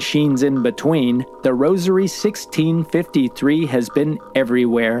of Machines in Between, the Rosary 1653 has been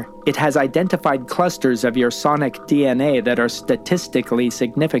everywhere. It has identified clusters of your sonic DNA that are statistically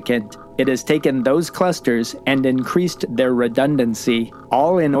significant. It has taken those clusters and increased their redundancy,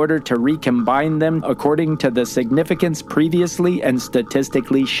 all in order to recombine them according to the significance previously and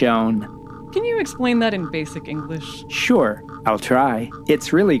statistically shown. Can you explain that in basic English? Sure, I'll try.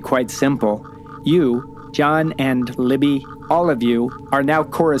 It's really quite simple. You, John and Libby, all of you, are now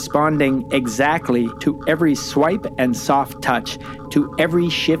corresponding exactly to every swipe and soft touch, to every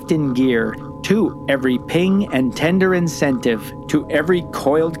shift in gear, to every ping and tender incentive, to every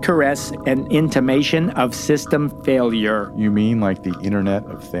coiled caress and intimation of system failure. You mean like the Internet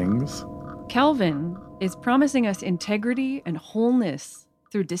of Things? Kelvin is promising us integrity and wholeness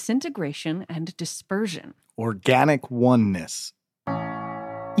through disintegration and dispersion. Organic oneness.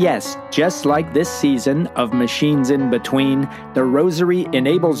 Yes, just like this season of Machines in Between, the Rosary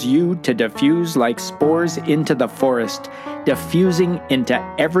enables you to diffuse like spores into the forest, diffusing into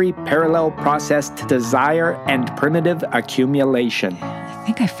every parallel processed desire and primitive accumulation. I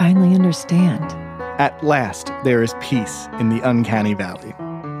think I finally understand. At last, there is peace in the uncanny valley.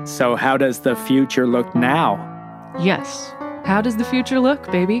 So how does the future look now? Yes. How does the future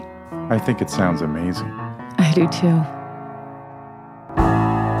look, baby? I think it sounds amazing. I do too.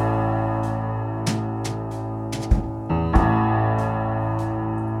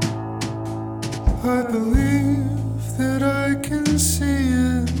 I believe that I can see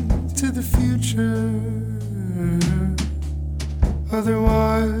into the future.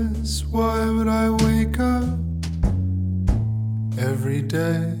 Otherwise, why would I wake up every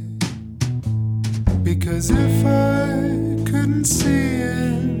day? Because if I couldn't see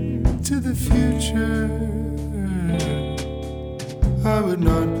into the future, I would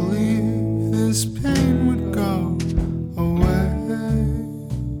not believe this pain would go away.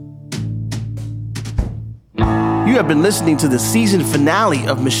 You have been listening to the season finale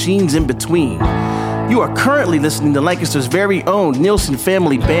of Machines in Between. You are currently listening to Lancaster's very own Nielsen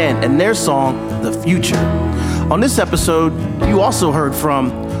Family Band and their song, The Future. On this episode, you also heard from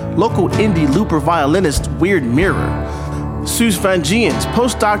local indie looper violinist Weird Mirror, Suus Van Geuns,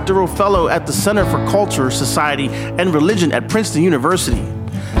 postdoctoral fellow at the Center for Culture, Society, and Religion at Princeton University,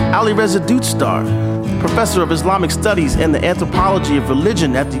 Alireza Doostdar, professor of Islamic Studies and the Anthropology of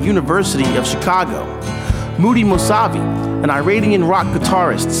Religion at the University of Chicago, Moody Moussavi, an Iranian rock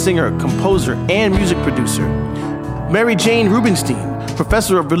guitarist, singer, composer, and music producer, Mary Jane Rubenstein,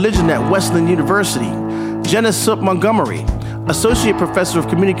 professor of religion at Wesleyan University, Jenna Supp-Montgomerie, associate professor of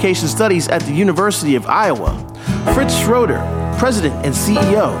communication studies at the University of Iowa, Fritz Schroeder, president and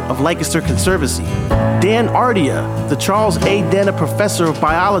CEO of Lancaster Conservancy, Dan Ardia, the Charles A. Dana professor of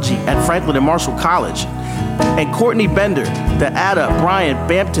biology at Franklin and Marshall College, and Courtney Bender, the Ada Bryant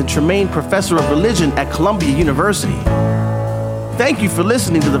Bampton Tremaine Professor of Religion at Columbia University. Thank you for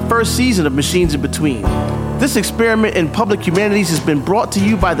listening to the first season of Machines in Between. This experiment in public humanities has been brought to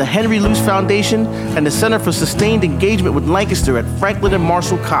you by the Henry Luce Foundation and the Center for Sustained Engagement with Lancaster at Franklin and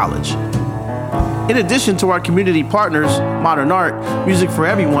Marshall College. In addition to our community partners, Modern Art, Music for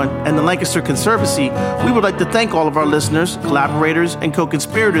Everyone, and the Lancaster Conservancy, we would like to thank all of our listeners, collaborators, and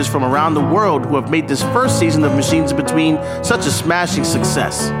co-conspirators from around the world who have made this first season of Machines in Between such a smashing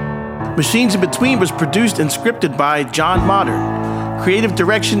success. Machines in Between was produced and scripted by John Modern. Creative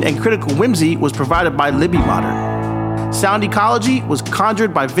direction and critical whimsy was provided by Libby Modern. Sound ecology was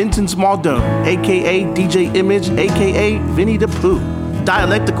conjured by Vincent Maldon, a.k.a. DJ Image, a.k.a. Vinny the Pooh.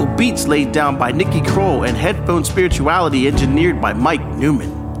 Dialectical beats laid down by Nikki Kroll and headphone spirituality engineered by Mike Newman.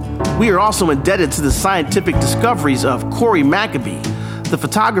 We are also indebted to the scientific discoveries of Cory McAbee, the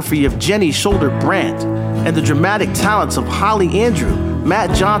photography of Jenny Shoulder Brandt, and the dramatic talents of Holly Andrew,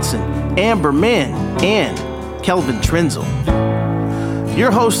 Matt Johnson, Amber Mann, and Kelvin Trinsel.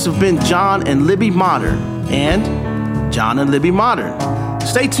 Your hosts have been John and Libby Modern and John and Libby Modern.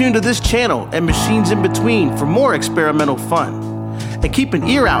 Stay tuned to this channel and Machines in Between for more experimental fun. And keep an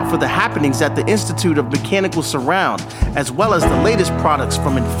ear out for the happenings at the Institute of Mechanical Surround, as well as the latest products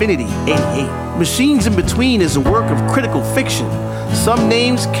from Infinity 88. Machines in Between is a work of critical fiction. Some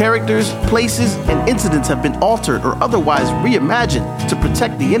names, characters, places, and incidents have been altered or otherwise reimagined to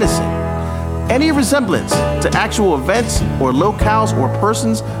protect the innocent. Any resemblance to actual events or locales or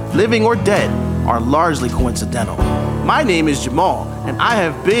persons, living or dead, are largely coincidental. My name is Jamal, and I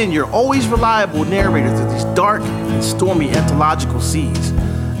have been your always reliable narrator through these dark and stormy anthological seas.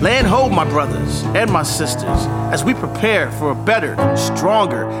 Land ho, my brothers and my sisters, as we prepare for a better,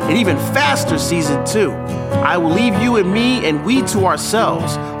 stronger, and even faster season 2. I will leave you and me and we to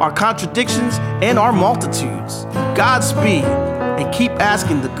ourselves, our contradictions and our multitudes. Godspeed, and keep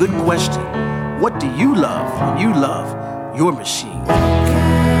asking the good question. What do you love when you love your machine?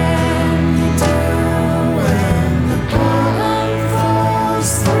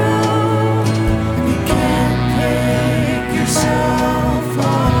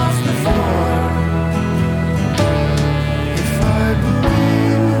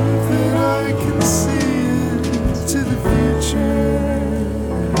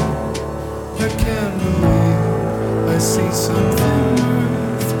 See something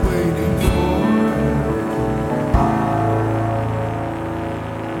worth waiting for.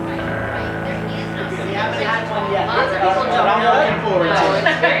 We haven't had one yet. But I'm looking forward to it.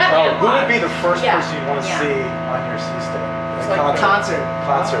 Who would be the first person you want to see on your C-State? It's like a concert.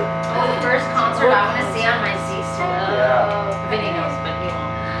 Concert. Oh, the first concert I want to see on my C-State. Yeah. Vinny knows, but he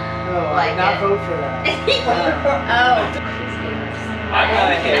won't. Oh, I did not vote for that. Oh.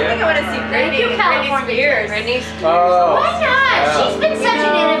 I think I want to see Brittany. California years. Brittany's Oh. Why not? She's been such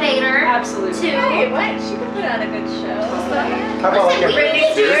an innovator. Absolutely. Too. Hey, what? She could put on a good show. How about like a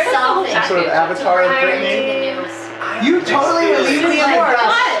Brittany's doing something. sort of avatar of Brittany? You totally would leave me in the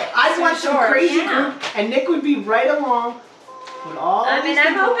dust. I'd For want some sure, crazy yeah. group, and Nick would be right along with all I of mean, these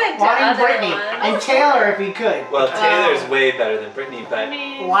I'm people open to wanting other Brittany. ones. And Taylor if he could. Well, Taylor's way better than Brittany, but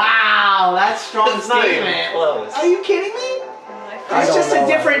Wow, that's a strong it's not even statement. close. Are you kidding me? It's just a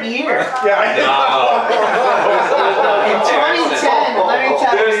different year. Yeah, I know. In 2010, let me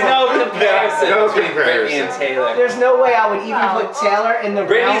tell you. There's no comparison No between Brittany comparison. and Taylor. There's no way I would even put Taylor in the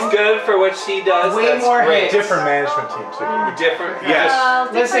Brittany's realm. good for what she does. Way That's more great. hits. Different management team too. Different. Yes.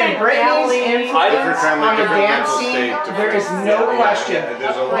 Listen, Brittany's influence on the dance scene, there is no question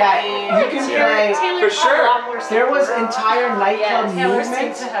that you can play. For sure. There was entire nightclub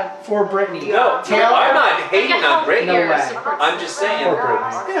movements for Brittany. No, Taylor, I'm not hating on Brittany. No way. I'm just saying.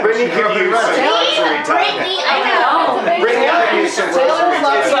 Brittany could use some Brittany, I know. Brittany could use some Taylor rosary.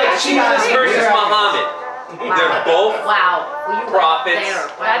 loves It's like it. Jesus versus Muhammad. They're both Wow. Well, you prophets.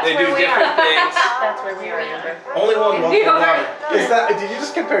 That's They do where we different are. things. That's where we are, Amber. Only one New York. Is that? Did you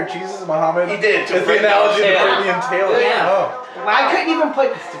just compare Jesus and Muhammad? He did, to As the Brittany analogy and to Taylor. Brittany and Taylor. Yeah. Oh. I couldn't even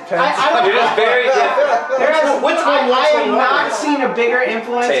put. They're just very different. I have not seen a bigger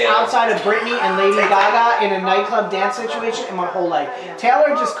influence Taylor. outside of Britney and Lady Gaga in a nightclub dance situation in my whole life.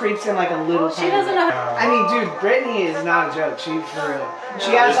 Taylor just creeps in like a little. She doesn't know. I mean, dude, Britney is not a joke. She's for real.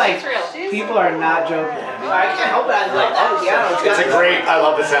 She has like people are not joking. I can't help it. I love that piano. It's a great. I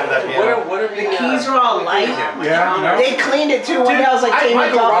love the sound of that piano. What are The keys are all light. Yeah. No. They cleaned it too. One day I was like, taking my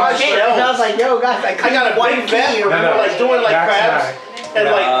it off garage the and I was like, yo, guys, I got a one big vet. key. We were like doing like Max crabs and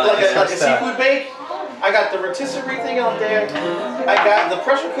like a that. seafood bake. I got the rotisserie thing out there. I got the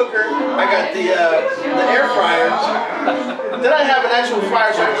pressure cooker. I got the air fryer. Then I have an actual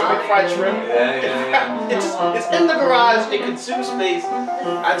fryer so I can make fried shrimp. It's in the garage. It consumes space.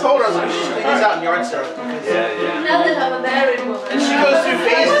 I told her I was like, you should clean these out in yard sale. Now that I'm a married woman. And she goes through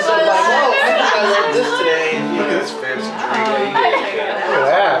phases of like, whoa, I think I learned this today. Look at this fancy drink. I Look at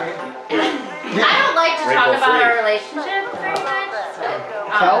that. don't like to talk about our relationship very much. But,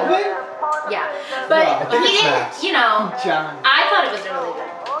 Kelvin? yeah. He didn't, you know, John. I thought it was a really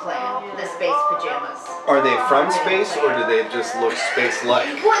good plan, the space pajamas. Are they from space or do they just look space-like?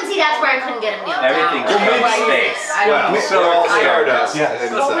 Well, see, that's where I couldn't get him nailed Everything's down. from space. Well, they're all stardust. Yes.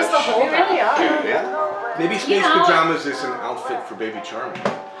 And What was the such. whole really are. Yeah. Maybe space pajamas is an outfit for Baby Charming.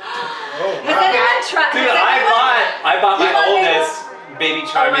 Has anyone tried? Dude, I bought my oldest Baby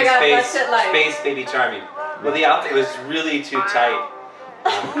Charming God, space what's it like? space Baby Charming. Well, the outfit was really too tight.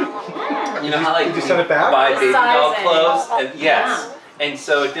 You know how like Did you send it back? buy The baby doll sizing. clothes? And, yes. And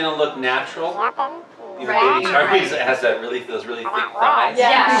so it didn't look natural. You know, Baby Charming has those really thick thighs.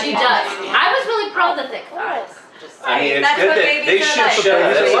 Yeah, she does. I was really pro the thick thighs. I mean, it's That's good what that babies they are should like. show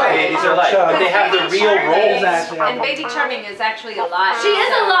that's what babies are like. But they have the Baby real Charming- roles. And Baby Charming is actually alive. She is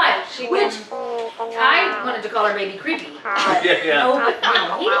alive, She which I wanted to call her Baby Creepy. Yeah. No, but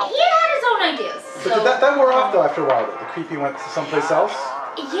no, he had his own ideas. But So, that wore off though after a while. The creepy went to someplace else.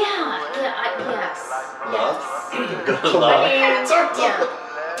 yes. Love. Yeah.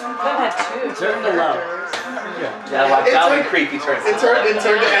 I've had two. Turn to love. Yeah, watch out when creepy turns. It turned to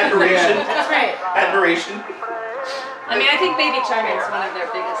admiration. That's right. Admiration. I mean, I think Baby Charming is one of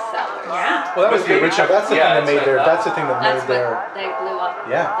their biggest sellers. Yeah. Well, that was the original. That's the thing that made their. That's the thing that That's made what their. they blew up.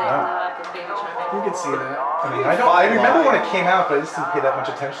 Yeah, They wow. blew up with Baby Charming. You can see that. I mean, I remember when it came out, but I just didn't pay that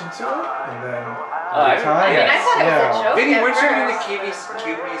much attention to it. And then over time, I thought it was a joke. Vinny, at weren't you doing the first.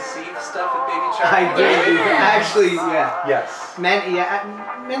 QVC stuff with Baby I Charming? did. Actually, yeah. Yes. Many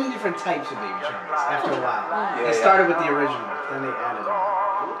different types of Baby Charmings after a while. They started with the original, then they added them.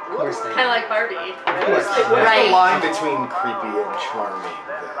 Of course they Kind of like Barbie. What's the line between creepy and charming?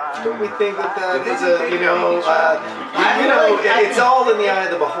 Don't we think that is a, it's all in the eye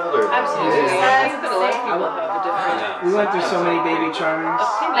of the beholder. Absolutely. I think that a lot of people have a different. We went through so many Baby Charmings.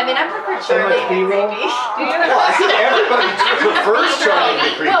 I mean, I prefer So much Charming and B-roll. Creepy. Do you? Well, I think everybody prefers charming to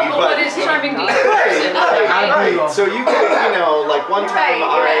creepy, No, but what is Charming to you? Right. So you can, like one time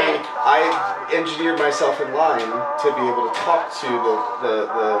You're right. I engineered myself in line to be able to talk to the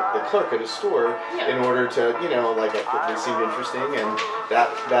clerk at a store in order to, they seemed interesting, and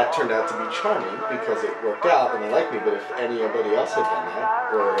that turned out to be charming because it worked out and they liked me. But if anybody else had done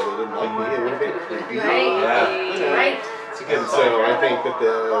that or they didn't like me, it would have been creepy. Right. And so I think that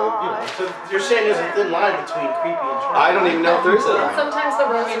So you're saying there's a thin line between creepy and charming? I don't even know if there is a line. Sometimes the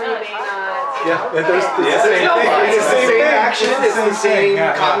Rosary may not. Yeah, there's the It's same thing. It's the same action. It's the same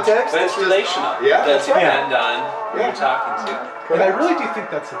context. But it's relational. Yeah. That's Yeah. depend on who you're talking to. And I really do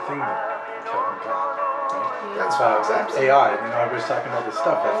think that's the thing that Kelvin got. Right? That's about exactly. AI. I was talking about this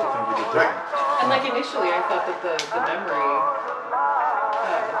stuff. That's the thing we did different. And like initially, I thought that the memory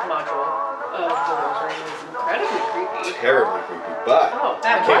module of the Rosary was incredibly creepy. Terribly creepy, but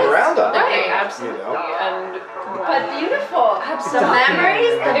that came was. around on it. Okay, absolutely. And But beautiful. The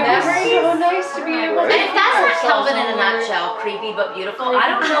memories, It was so nice to be able to. And if that's not Kelvin in a nutshell, creepy but beautiful, I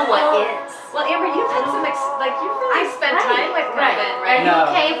don't know what is. Well, Amber, you've had some you've really spent time with Kelvin, Are right? you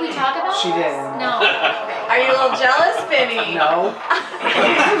okay if we talk about She this? didn't. No. Are you a little jealous, Vinny? No.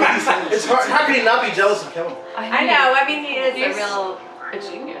 It's hard. How can you not be jealous of Kelvin? I know. I mean, he is He's a real a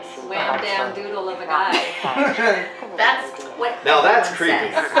genius. wham damn doodle of a guy. That's what. Now that's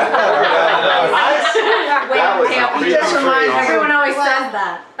creepy. Says. That was a creepy just reminds phrase. Everyone always says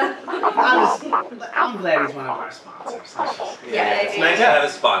that. I'm glad he's one of our sponsors. Yeah, it's nice to have a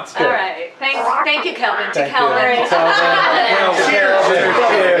sponsor. All right. Thank you, Kelvin. To Thank you. Kelvin.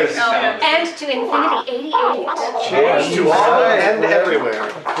 Cheers. And to Infinity 88. Cheers to all and everywhere.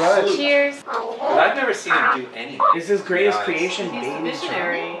 Cheers. But I've never seen him do anything. Is his greatest Yeah, creation He's the Baby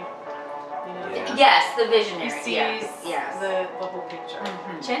visionary. Yeah. Yes, the visionary. He sees Yes. the whole picture.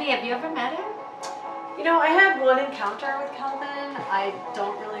 Jenny, have you ever met him? You know, I had one encounter with Kelvin. I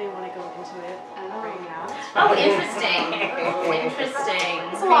don't really want to go into it right now. Oh, interesting. Interesting.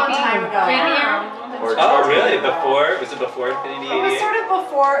 It's a long time ago. Creepier? Oh, really? Before? Was it before Infinity It was 88? sort of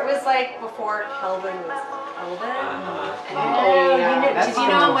before. It was like before Kelvin was Kelvin. Oh, did you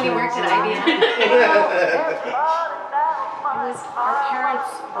know him when he worked at IBM? It was our parents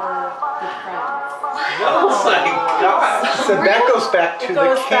were good friends. Oh my gosh. So that goes back to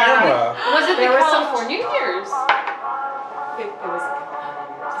the camera. Was it the There was some- California years? It was a couple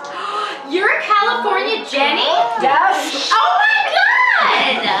of years. You're a California Jenny? Yes. Oh my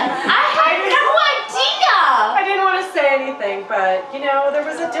god! I had no idea! I didn't want to say anything, but you know, there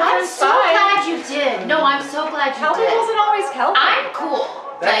was a different I'm so side. glad you did. No, I'm so glad you Kelvin did. wasn't always Kelvin. I'm cool.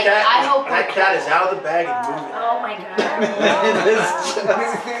 That Like, cat, I hope that cat is out of the bag and moving. Oh my god.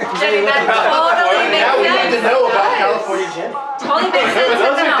 Jenny, that totally makes Now we sense. need to know about California Jenny. totally makes sense Those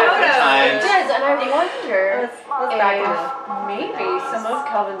with the are different photo. times. It does, and I wonder if if maybe some of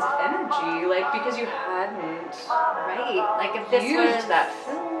Kelvin's energy, like because you hadn't like if this used was that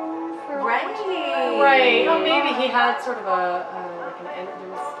film for right. Well, maybe he had sort of like an energy.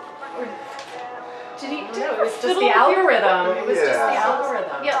 Did he? It was just the algorithm. It was just the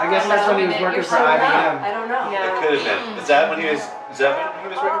algorithm. I guess that's when he was working for IBM. I don't know. It could have been. Is that when he was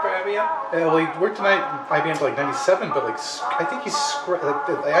working for IBM? Well, he worked tonight IBM till like 97, but like I think he's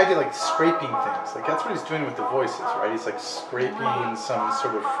the idea like scraping things. Like that's what he's doing with the voices, right? He's like scraping some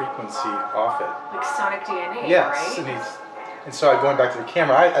sort of frequency off it. Like sonic DNA, yes, right? And so going back to the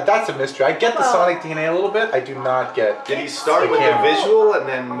camera, that's a mystery. I get the sonic DNA a little bit. I do not get. Did he start with the visual and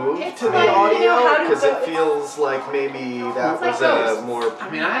then move to the audio? Because it feels like maybe that was a more. I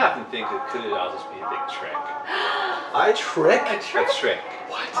mean, I often think it could all just be a big trick. Trick? A trick.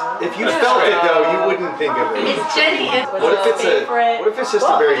 What? If you felt it though, you wouldn't think of it. It's Jenny. What if it's just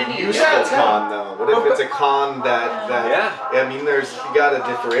a very useful con though? What if it's a con that I mean, you got to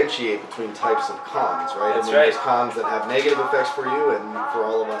differentiate between types of cons, right? That's I mean, there's cons that have negative effects for you, and for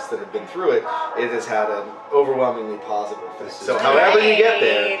all of us that have been through it, it has had an overwhelmingly positive effect. So however you get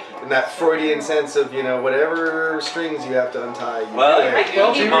there, in that Freudian sense of, whatever strings you have to untie, do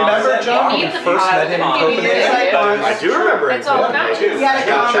you remember, John, when you first met him in Copenhagen? I do remember it. It's all about you. He had a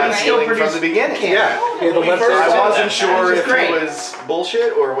comedy still from the beginning. Yeah. I wasn't sure if he was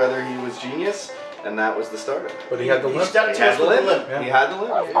bullshit or whether he was genius, and that was the start of it. But he had the limp. He had the limp. He had the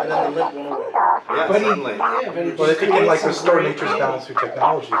limp. And then the limp went away. Yeah, But certainly. Well, if you can like restore nature's balance through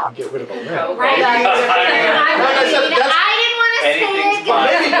technology, you can get rid of a limp. Right. I didn't want to Anything's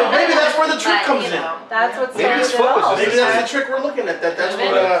But maybe that's where the trick comes in. That's what's Maybe his foot was maybe that's the trick we're looking at. That's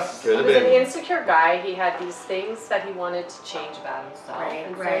what. He was an insecure guy. He had these things that he wanted to change about himself,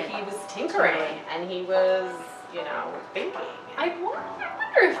 and so he was tinkering, and he was, thinking. I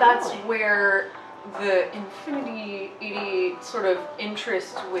wonder if that's where the Infinity 88 sort of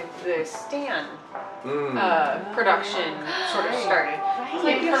interest with the Stan production sort of started. It's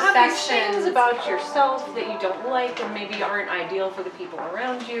like you have these things about yourself that you don't like and maybe aren't ideal for the people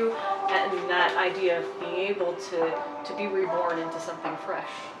around you, and that idea of being able to be reborn into something fresh.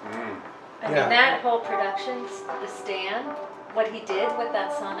 I mean, that whole production, the Stan, what he did with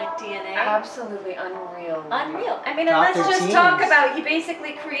that sonic DNA. Absolutely unreal. Unreal. I mean, and let's just talk about, he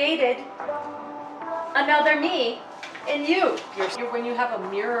basically created another me in you. When you have a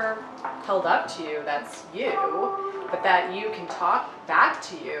mirror held up to you, that's you, but that you can talk back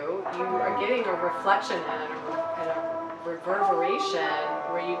to you, you are getting a reflection and a reverberation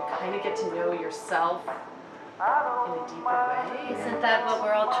where you kind of get to know yourself in a deeper way. Isn't that what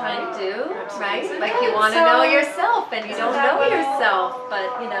we're all trying to do, right? Absolutely. Like you want to know yourself, and you don't know yourself,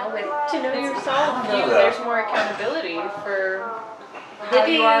 but to know yourself, there's more accountability for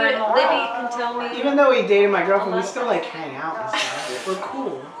Libby can tell me. Even though he dated my girlfriend, we still like hang out and stuff. We're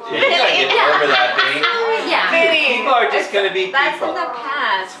cool. You gotta get over that, Vinny. People are just gonna be people. That's in the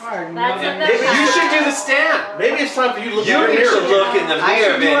past. That's in the Maybe past. you should do the stand. Maybe it's time for you to look in your mirror. You should look in the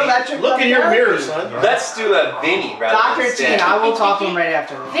mirror, Vinny. Look in your mirror, son. Let's do a Vinny rather Dr. T, I will talk to him right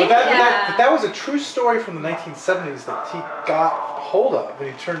after this. But that was a true story from the 1970s that he got hold of, and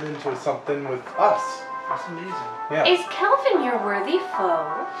he turned into something with us. That's amazing. Yeah. Is Kelvin your worthy foe?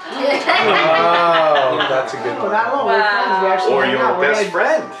 Oh, that's a good one. Not alone. We're friends. We actually Or hang your out. best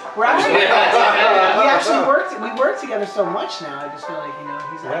friend. We're actually we work together so much now. I just feel like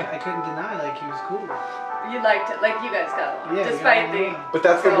he's like I couldn't deny he was cool. You liked it, you guys got along, Yeah, despite the. But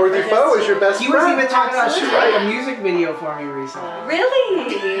that's the worthy foe is your best He friend. was even talking about shooting a music video for me recently.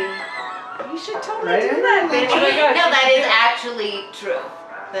 Really? You should totally Right? do that, bitch. Oh my gosh. No, that is actually true.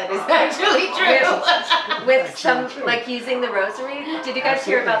 That is actually true. With some, using the Rosary. Did you guys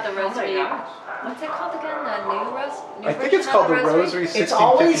hear about the Rosary? What's it called again? The new Rosary? I think it's called the Rosary 1653 It's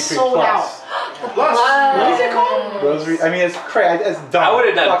always sold out. Plus. What is it called? Rosary. I mean, it's crazy. It's dumb. I would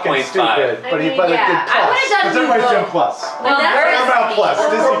have done fucking 0.5. stupid. But it did plus. I would have done Because everybody's doing plus. Well, How about plus?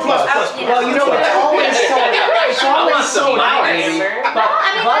 Disney plus. Well, it's always sold out. It's always sold out, baby. But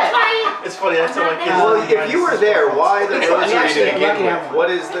It's funny. I tell my kids. Well, if you were there, why the rosary to begin with? What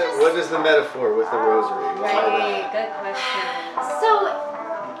is the metaphor with the rosary? Right, good question. So,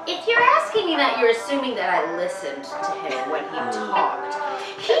 if you're asking me that, you're assuming that I listened to him when he talked.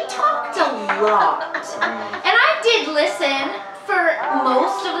 He talked a lot. And I did listen for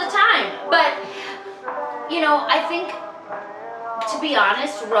most of the time. But, I think to be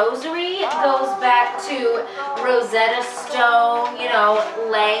honest, Rosary goes back to Rosetta Stone, you know,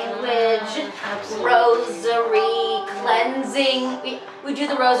 language, Rosary, cleansing. We do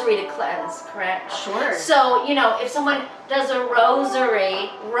the Rosary to cleanse, correct? Sure. So, you know, if someone does a Rosary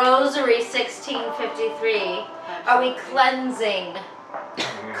 1653, are we cleansing?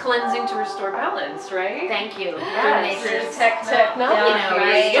 Cleansing to restore balance, right? Thank you. Yes. Techno.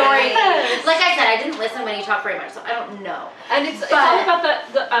 Right. Yes. Like I said, I didn't listen when you talked very much, so I don't know. And it's all about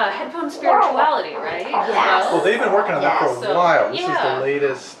the headphone spirituality, right? Yes. Well, they've been working on that for a while. This is yeah. the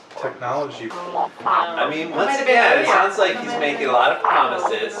latest technology. I mean, once again, it sounds like he's making a lot of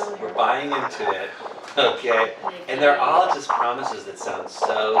promises. We're buying into it. Okay, and they're all just promises that sound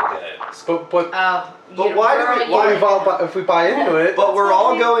so good. But why do we? If we buy into it, but we're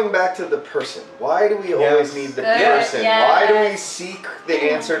all going back to the person. Why do we always need the person? Why do we seek the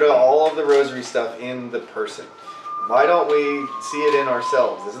answer to all of the Rosary stuff in the person? Why don't we see it in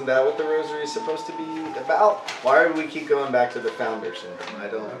ourselves? Isn't that what the Rosary is supposed to be about? Why do we keep going back to the founder syndrome? I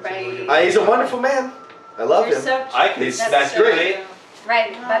don't. Right. He's a wonderful man. I love him. That's great.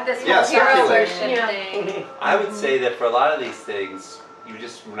 Right, but this Yeah, whole hero speculate. worship thing. I would say that for a lot of these things, you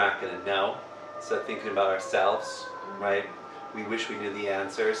just we're not going to know. So thinking about ourselves, right? We wish we knew the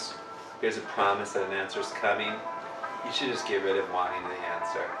answers. There's a promise that an answer's coming. You should just get rid of wanting the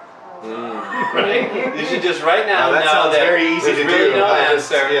answer. Right? You should just right now that know sounds that very easy there's to really do. no I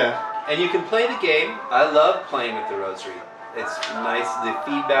just- answer. yeah. And you can play the game. I love playing with the Rosary. It's nice. The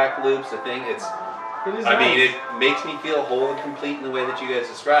feedback loops, the thing. I mean, it makes me feel whole and complete in the way that you guys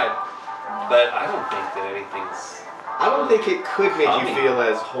described. But I don't think that anything's. I don't think it could make coming. you feel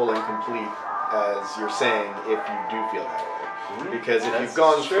as whole and complete as you're saying if you do feel that way. Because if you've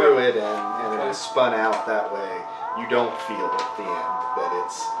gone through it and it has spun out that way, you don't feel at the end that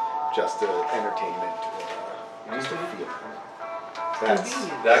it's just an entertainment or just a feeling.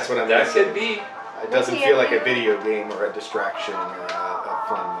 That's what I'm That missing. could be. It doesn't feel like a video game or a distraction or a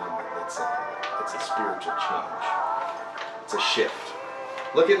fun moment. It's a spiritual change. It's a shift.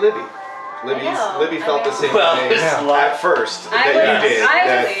 Look at Libby. Libby felt the same way at first that you did.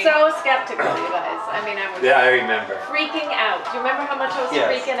 I was so skeptical, you guys. I mean, I was Yeah, I remember. freaking out. Do you remember how much I was Yes.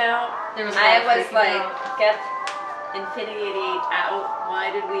 freaking out? I was like, get Infinity out. Why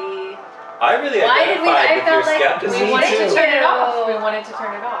did we... I really identified with your skepticism. We wanted to too. turn it off. We wanted to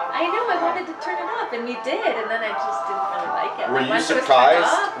turn it off. I know, I wanted to turn it off, and we did, and then I just didn't really like it. Were Like, you once it was turned surprised?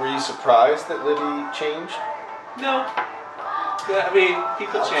 off- Were you surprised that Libby changed? No. I mean,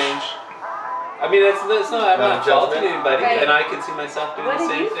 people change. I mean, it's not. I'm not faulting anybody, Right. and I can see myself doing What the did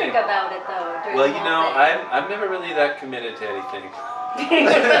same you thing. think about it, though? during Well, the you whole know, thing? I'm never really that committed to anything. So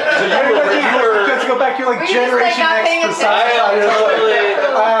you were go back. You're like Were you just, like, Generation not X paying to attention?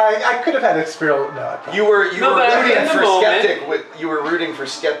 sci-fi. I could have had experience. No, I probably- You were No, but rooting in the for moment- skeptic. You were rooting for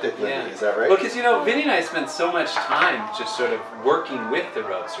skeptic Libby. Is that right? Well, because you know, Vinny and I spent so much time just sort of working with the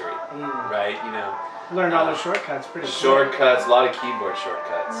Rosary, right? You know, Learned all the shortcuts pretty quick. shortcuts, a lot of keyboard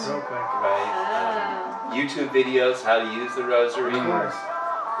shortcuts, Real quick. right? YouTube videos, how to use the Rosary. Of course.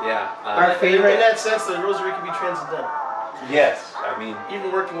 Yeah. Our favorite. In that sense, the Rosary can be transcendental. Yes, I mean,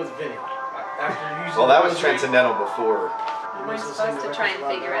 Even working with Vinny. After using Well, that the was Rosary, transcendental before. We weren't supposed to try and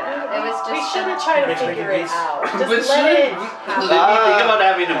figure it out. It was just... We shouldn't try to Makes me figure it confused. out. but Just let it Did you think about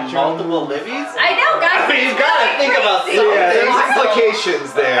having multiple Libbies? I know, guys. I mean, you've got to think about crazy. something. Yeah, there's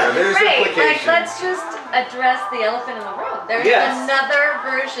implications there. There's Right, implications. like let's just address the elephant in the room. There's Yes. another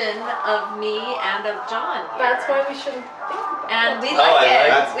version of me and of John here. That's why we shouldn't think about it. And we Oh, like I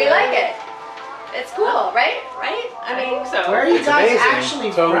it. like We that. like it. It's cool, right? Right? I mean, so. Where are you It's guys amazing.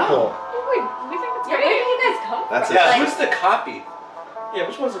 actually So from? cool. we think it's Yeah, great. where do you guys come That's from? a- Yeah, Like, who's the copy? Yeah,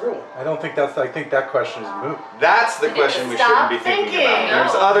 which one's the real one? I don't think that's. I think that question is moot. That's the question we shouldn't be thinking about.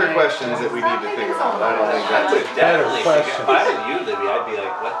 There's other questions that we need to think about. I don't think I that's would it. definitely think question. if I were you, Libby, I'd be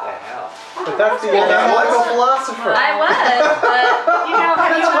like, what the hell? But that's the Well, I'm like a philosopher. I was, but you know,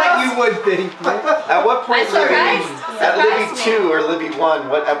 have you That's what guys... you would think. At what point, I'm surprised. at Libby Surprised 2 me. or Libby 1,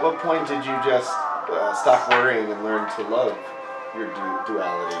 at what point did you just stop worrying and learn to love your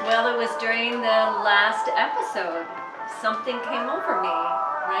duality? Well, it was during the last episode. Something came over me,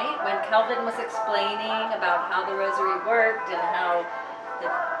 right? When Kelvin was explaining about how the Rosary worked and how the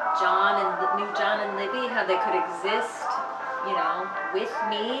new John and Libby, how they could exist, you know, with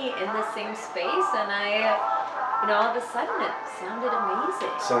me in the same space, and all of a sudden it sounded amazing.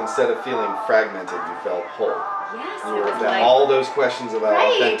 So instead of feeling fragmented, you felt whole. Yes, You it were was down like, all those questions about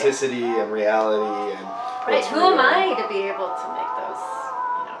Right. authenticity and reality and right, what's who real. am I to be able to make those,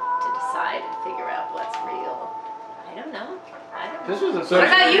 to decide and figure out what's real? I don't know. This was a What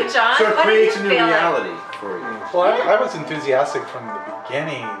about you, John? So it What do creates you a new feel like? reality for you. Well, I was enthusiastic from the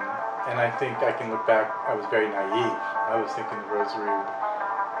beginning, and I think I can look back, I was very naive. I was thinking the Rosary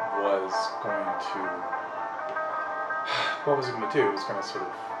was going to, what was it going to do? It was going to sort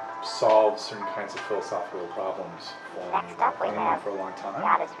of solve certain kinds of philosophical problems for me for a long time.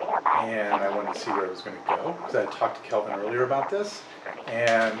 And I wanted to see where it was going to go, because I had talked to Kelvin earlier about this,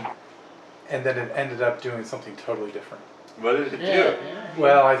 and then it ended up doing something totally different. What did it do?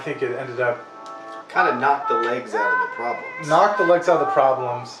 Well, I think it ended up kind of knocked the legs out of the problems. Knocked the legs out of the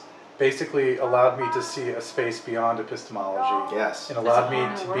problems, basically allowed me to see a space beyond epistemology. Yes. And allowed me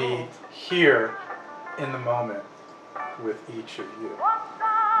to be here in the moment with each of you.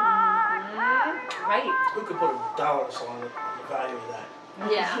 Right. Who could put $1 on the value of that?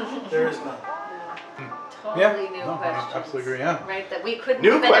 Yeah. There is none. Totally new I questions. absolutely agree, yeah. Right, that we couldn't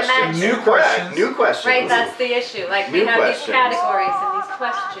New even questions. imagine. New questions. New questions. Right, that's the issue. Like, we New have questions. these categories and these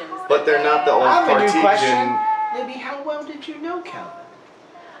questions. But they're not the old I have a new Cartesian. question. Libby, how well did you know Kelvin?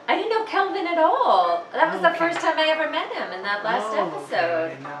 I didn't know Kelvin at all. That was the first time I ever met him in that last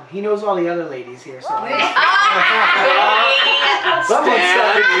episode. No. He knows all the other ladies here, so. Someone's stuck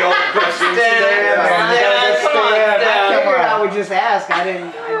in the old questions. I figured I would just ask.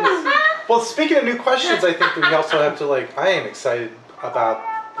 Well, speaking of new questions, I think that we also have to, I am excited about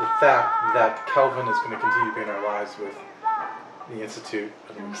the fact that Kelvin is going to continue to be in our lives with the Institute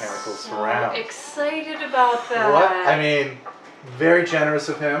of the Mechanical Surround. Excited about that. What? I mean, very generous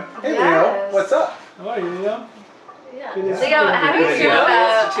of him. Hey, Leo, what's up? How are you, Leo? Yeah. Good to see Leo, you. how do you Good to feel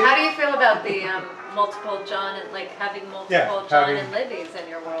see you. about the multiple John and having multiple John and Libby's in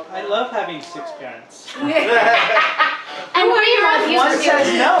your world? I love having 6 parents. And what are your One says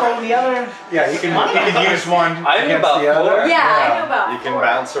no, the other. Yeah, you can use one I know against about the other. 4. Yeah, I know about You can 4.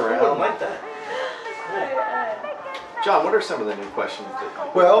 bounce around. I wouldn't like that. John, what are some of the new questions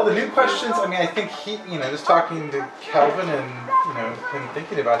that Well, the new questions, I mean, I think he, just talking to Kelvin and, him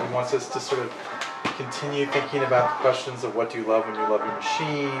thinking about it, he wants us to sort of continue thinking about the questions of what do you love when you love your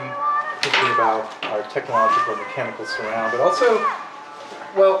machine, thinking about our technological mechanical surround, but also,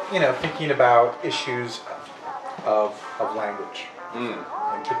 thinking about issues of language,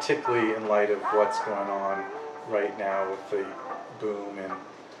 and particularly in light of what's going on right now with the boom in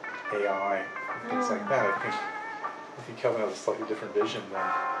AI and things like that. I think Kelvin has a slightly different vision than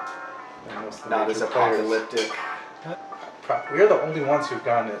most of the not major as players. apocalyptic? We are the only ones who've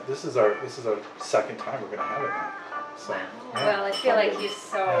gotten it. This is our second time we're going to have it now. So, yeah. Well, I feel like he's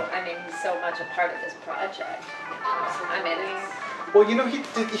so much a part of this project. I mean, Well, he remember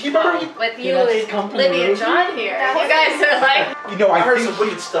with you, Libby and John here, you guys are like. I heard think some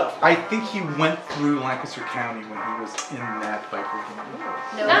wicked stuff. I think he went through Lancaster County when he was in that biker gang.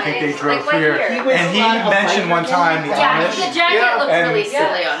 No, I think they drove what through here, year? and he mentioned one time the Amish. The jacket looks and really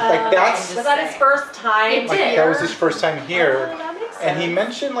silly on him. that's Was that his first time? It did. that was his first time here. That makes sense. And he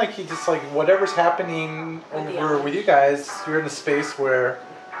mentioned he just whatever's happening over with you guys, you're in a space where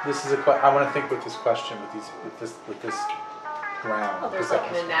this is I want to think with this question, with this ground. Well, there's this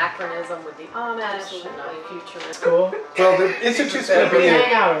an anachronism with the Amish and a futurist. Cool. Well, the institute's going to be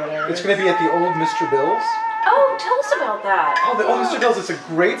hang out over there. it's going to be at the old Mr. Bill's. Oh, tell us about that. Oh, the old Mr. Bill's is a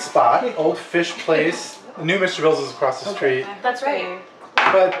great spot. Old fish place. The new Mr. Bill's is across the street. That's right.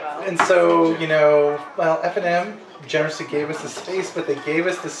 And so, F&M generously gave us the space, but they gave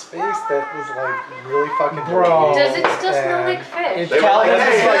us the space that was really fucking Bro. Does it still smell like fish? They smell like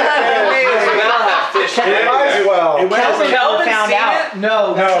fish. It might as well. Kelvin found seen out. it?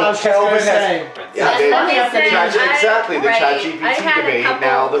 No, that's what I was just Kelvin gonna say. Yeah, exactly. The ChatGPT debate,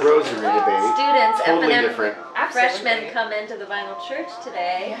 now the Rosary debate. Students, Totally F&M different. freshmen come into the Vinyl Church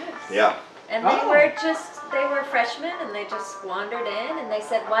today. Yeah. And they were freshmen and they just wandered in and they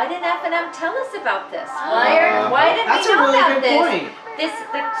said, why didn't F&M tell us about this? Why didn't That's we a know really about good this? point.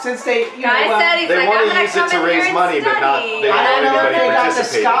 Since they, Guy said he's they like, want I'm to gonna use it come to in raise here money, and but not study. they don't I want don't know if anybody they got the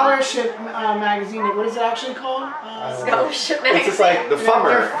participating. scholarship magazine. What is it actually called? Scholarship It's just magazine. The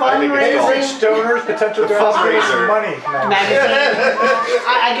Fummer. Their I think it's called. rich donors, potential The donors, give us fundraiser. some money. Magazine.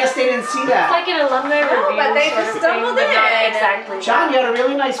 I guess they didn't see It's that. like an alumni review. but they sort just of thing, stumbled but not in. exactly. John, you had a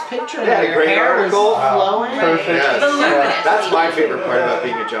really nice picture. Yeah, there. a great Your hair was article. flowing. Perfect. Yes. Voluminous. That's my favorite part about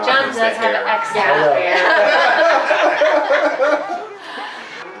being a John. John is does the have hair. excellent hair.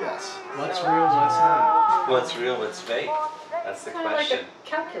 Yes. What's real, what's not? What's real, what's fake? That's the Kind of question. like a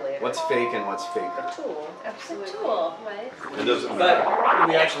calculator. What's fake and what's fake? A tool. It's a tool, right? It doesn't But what do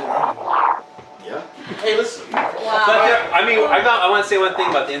we actually learn? Yeah. Hey, listen. But I want to say one thing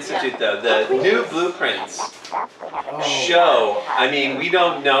about the Institute though. The new blueprints show, we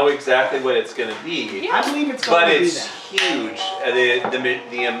don't know exactly what it's going to be. I believe it's going But to be it's that. huge.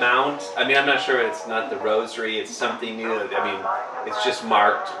 the amount. I mean, I'm not sure. It's not the Rosary. It's something new. I mean, it's just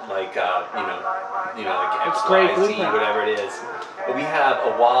marked like like X, Y, Z, whatever it is. But we have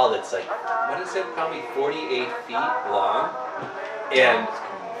a wall that's like, what is it? Probably 48 feet long, and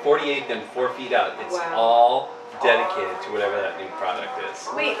 48 then 4 feet out. It's all dedicated to whatever that new product is.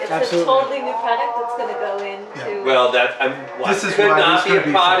 Wait, it's a totally new product that's going to go into. Well, this could not be a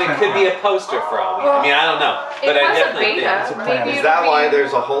product. It could be a poster for all we. I mean, I don't know, but I definitely think. Is that why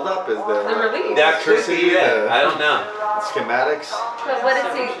there's a holdup? Is the release? That could be it. I don't know. Schematics. But what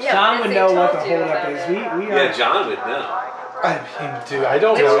is he? Yeah, John would know what the holdup is. We are. Yeah, John would know. I mean, dude, I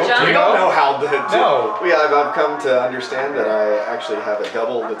don't know. You don't know how the. No. I've come to understand that I actually have a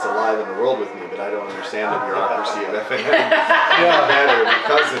double that's alive in the world with me, but I don't understand the bureaucracy of FNM better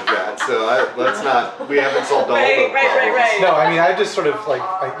because of that. So let's not. We haven't solved all the problems. Right. No, I mean, I just sort of like,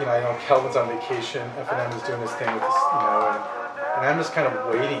 I know Kelvin's on vacation. FNM is doing this thing with this, and I'm just kind of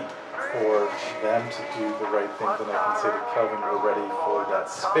waiting for them to do the right things, and I can say that Kelvin, we're ready for that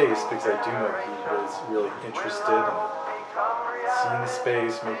space because I do know he was really interested in seeing the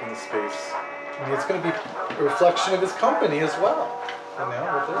space, making the space. I mean, it's going to be a reflection of his company as well. What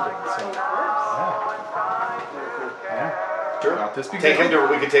they're doing. So, Sure. About this we could take him to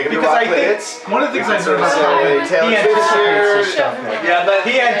because rock I think plants. one of the things I know about Kelvin, he anticipates stuff. Yeah, but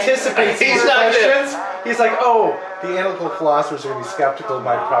he anticipates these questions. He's like, oh, the analytical philosophers are going to be skeptical of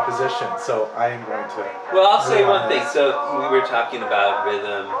my proposition, so I am going to. Well, I'll say one thing. So we were talking about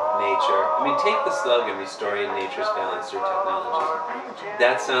rhythm, nature. I mean, take the slogan, restoring nature's balance through technology.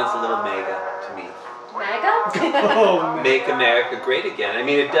 That sounds a little mega to me. MAGA? Make America great again. I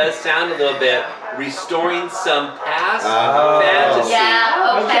mean, it does sound a little bit restoring some past fantasy.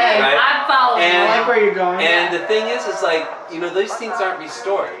 Yeah, okay. Right? I'm following. I like where you're going. And the thing is like, these things aren't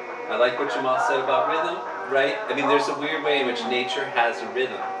restored. I like what Jamal said about rhythm, right? I mean, there's a weird way in which nature has a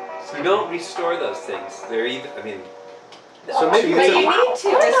rhythm. You don't restore those things. They're either, So maybe but you need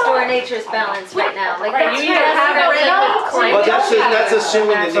to restore nature's balance right now. Like you need to have a rhythm. Well, that's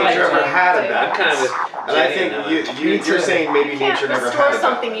assuming that nature ever had a balance. I'm kind of and I think you're saying maybe nature never had a balance.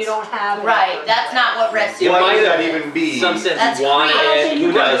 something you don't have. Right. That's not what restoration. Why would that even be? Some sense you wanted it,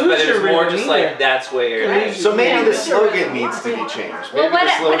 who knows, but it's more just like that's where. So maybe the slogan needs to be changed. Well, Maybe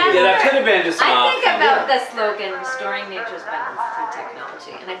the slogan. that could have been just I think about the slogan, restoring nature's balance through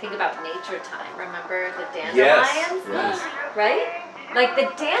technology, and I think about nature time. Remember the dandelions? Yes. Right? Like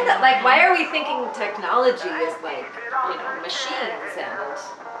why are we thinking technology is like, machines and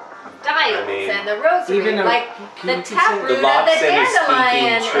dials and the rosary, even like the taproot The of the loxen is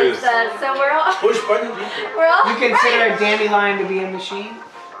dandelion speaking is so we're all Push button. You consider a dandelion to be a machine?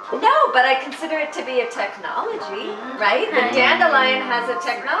 No, but I consider it to be a technology, right? The dandelion has a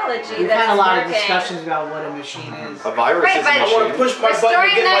technology We've that's had a lot of working. discussions about what a machine is. A virus Right, is a but machine. I want to push my button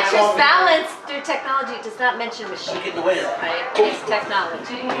restoring and get my nature's coffee. balance through technology does not mention machines, Get in the way of that. right? It's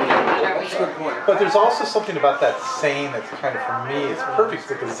technology. That's a good point. But there's also something about that saying that's kind of, for me, it's perfect.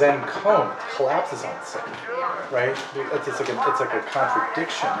 It's like a Zen cone. It collapses on itself, right? It's like a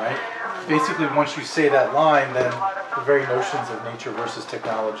contradiction, right? Basically, once you say that line, then the very notions of nature versus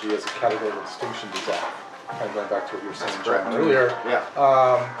technology as a categorical distinction dissolve. Kind of going back to what you were saying, John, earlier.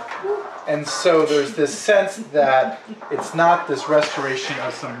 Yeah. And so there's this sense that it's not this restoration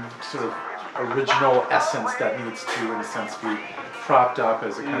of some sort of original essence that needs to, in a sense, be propped up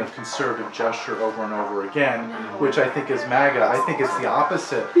as a kind of conservative gesture over and over again, which I think is MAGA. I think it's the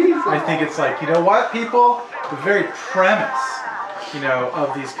opposite. I think it's like, you know what, people? The very premise,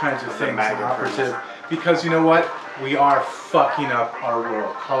 of these kinds of things are operative. Because you know what? We are fucking up our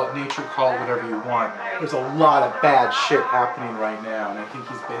world. Call it nature, call it whatever you want. There's a lot of bad shit happening right now, and I think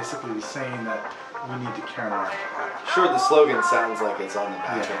he's basically saying that we need to care around. Sure, the slogan sounds like it's on the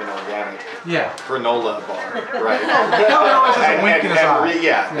back of an organic granola bar, right?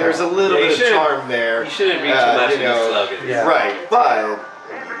 There's a little bit of charm there. You shouldn't read too much in the slogan. Yeah. Right, but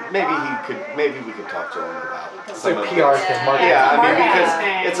maybe we could talk to him about it's like PR thing, marketing. Yeah, I mean, because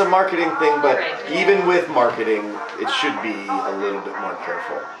it's a marketing thing, but even with marketing, it should be a little bit more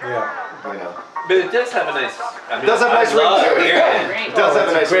careful. Yeah. But it does have a nice. It does have a nice ring to it. It does have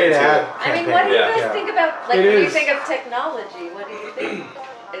a nice ring to it. I mean, what do you guys think about, when you think of technology, what do you think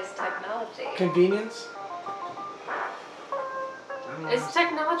is technology? Convenience? Is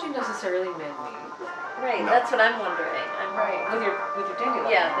technology necessarily man-made? Right, that's what I'm wondering. Right, with your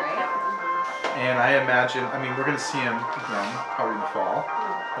dandelion, right? And I imagine, we're going to see him again, probably in the fall.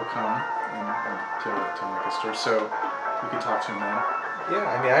 He'll come to Lancaster, so we could talk to him then. Yeah,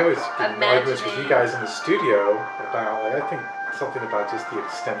 I was getting arguments with you guys in the studio about, I think something about just the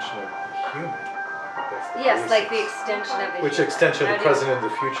extension of the human. Yes, like the extension of the Which human. extension of the How do present and the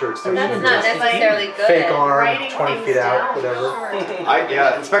future extension? That's not necessarily good. Fake arm, Writing 20 feet out, whatever.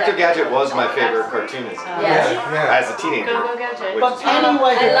 Inspector Gadget was my favorite cartoonist. As a teenager. Go Gadget. But Penny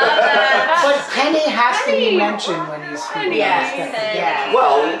was. I love that. But Penny has to be mentioned when he's speaking. Yes.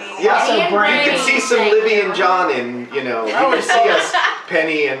 Well, yeah, So you can see some Libby and John in, you can see us,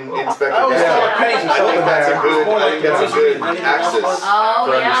 Penny and Inspector Gadget. I think that's a good axis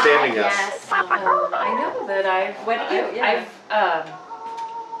for understanding us. I know that I've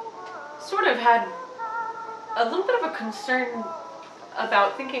sort of had a little bit of a concern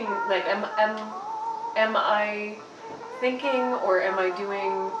about thinking, like, am I thinking or am I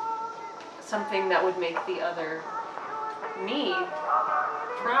doing something that would make the other me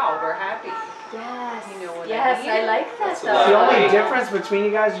proud or happy? Yes. You know what Yes, I mean? I like that though. The only difference between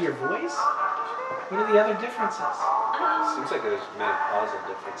you guys is your voice? What are the other differences? Seems like there's menopausal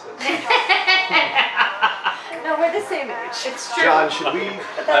differences. No, we're the same age. It's true. John, should we?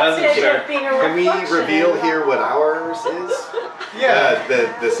 Can we reveal here what ours is? Yeah.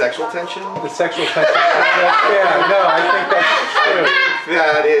 The sexual tension. The sexual tension. I think that's true.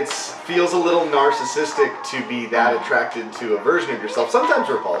 That it feels a little narcissistic to be that attracted to a version of yourself. Sometimes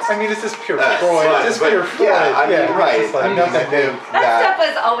repulsed. I mean, this is pure Freud. This is pure Freud. Yeah, I mean, right. Like nothing new. That stuff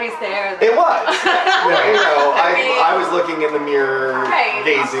was always there. It was. I was looking in the mirror,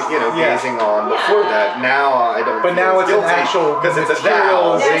 gazing, gazing on before that. Now I don't. But now it's an actual because it's a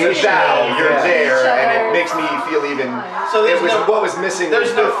thou. It's a thou. You're there, and it makes me feel even. So it was what was missing.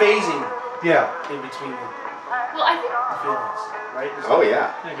 There's no phasing. Yeah. In between them. Well, I think the feelings, right? Oh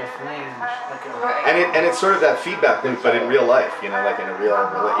yeah. Like a flange. And it's sort of that feedback loop, but in real life, like in a real,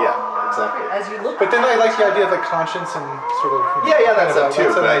 exactly. As you look. But then I like the idea of like conscience and sort of. That's up too.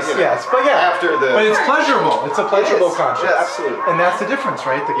 That's a nice, yes, but after the. But it's pleasurable. It's a pleasurable conscience. Yeah, absolutely. And that's the difference,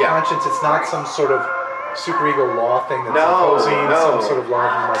 right? The conscience. It's not some sort of superego law thing that's imposing some sort of law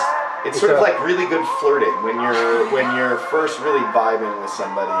you must. It's sort of like really good flirting when you're first really vibing with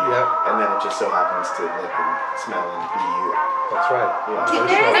somebody, and then it just so happens to look and smell and be you. That's right.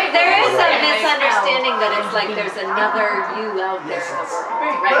 Yeah. There is some misunderstanding that it's like there's another you out there in the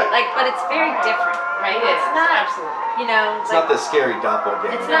world, right? Like, but it's very different, right? It's not, It's not the scary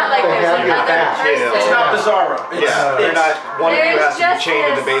doppelganger. It's not like there's another person. It's not Bizarro. They're not. One of you has to be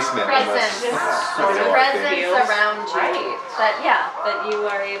chained in the basement. Presence around you. That you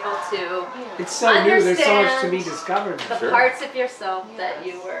are able to. It's so new. There's so much to be discovered. The parts of yourself that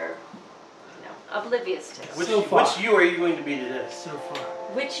you were, oblivious to. Which you are you going to be today? So far.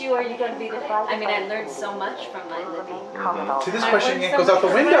 Which you are you going to be today? I mean, I learned so much from my Libby. See, this question goes out the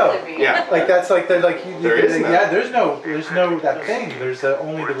window. Yeah. Like that's like the like you. There's no that thing. There's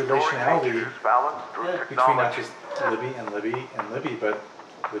only the relationality between not just Libby and Libby and Libby, but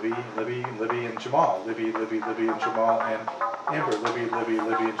Libby and Jamal, Libby and Jamal and Amber, Libby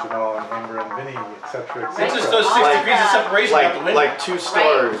and Jamal and Amber and Vinny, etc. It's just those 6 degrees of separation out the window. Like two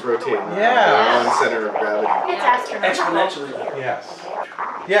stars rotating Yeah. on one center of gravity. It's astronomical. Exponentially. Yes.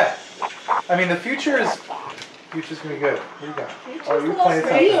 Yeah. I mean, future's gonna be good. What do you got? Oh, you playing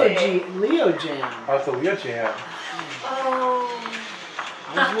something? Leo Jam. Oh, it's a Leo Jam. Oh.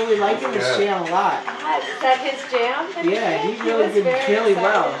 I was really liking this jam a lot. Is that his jam? Yeah, he really did really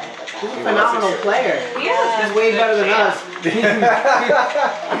well. He's a phenomenal player. Yeah. He's way better than us.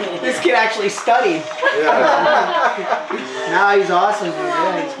 This kid actually studied. Now he's awesome, dude.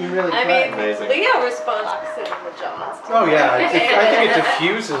 Yeah, he's been really I fun. mean, Leo responds to the Johns. Oh yeah, I think it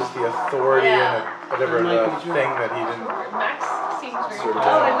diffuses the authority and whatever the thing that he didn't. Max seems very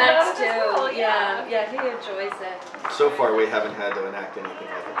Oh, and Max too. Yeah, he enjoys it. So far, we haven't had to enact anything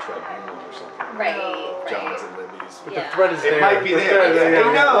like a tribunal or something. Right. John's and Libby's. But the threat is there. It might be there. I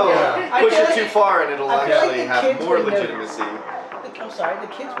know. Push it too far, and it'll actually have more legitimacy. I'm sorry, the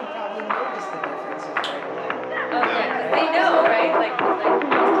kids would probably notice the differences right away. Oh yeah, because they know, right? Like the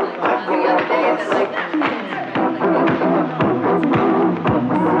other day, that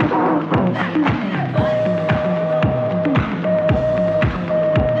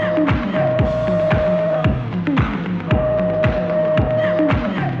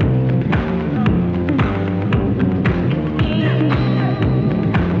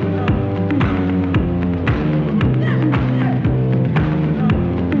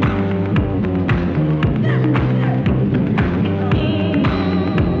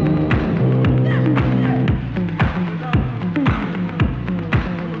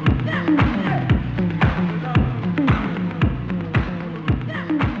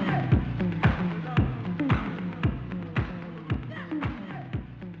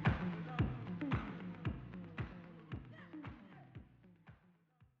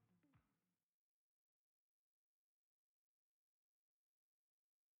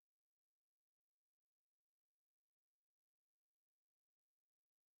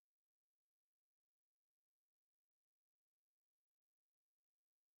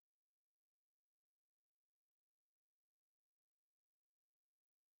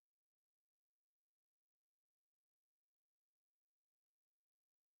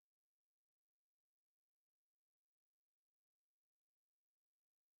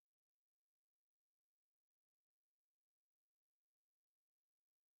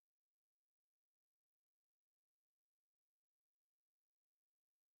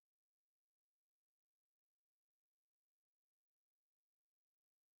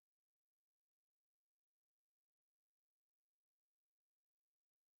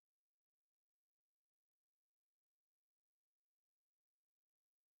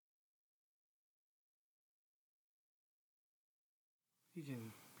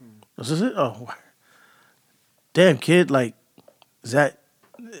Is this it? Oh, damn, kid! Like, is that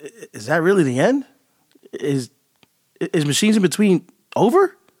really the end? Is Machines in Between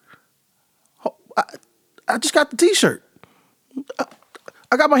over? Oh, I just got the T-shirt.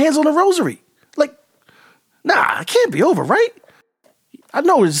 I got my hands on the Rosary. Like, nah, it can't be over, right? I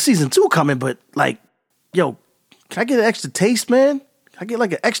know there's season 2 coming, but like, yo, can I get an extra taste, man? Can I get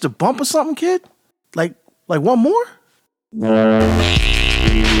like an extra bump or something, kid? Like one more?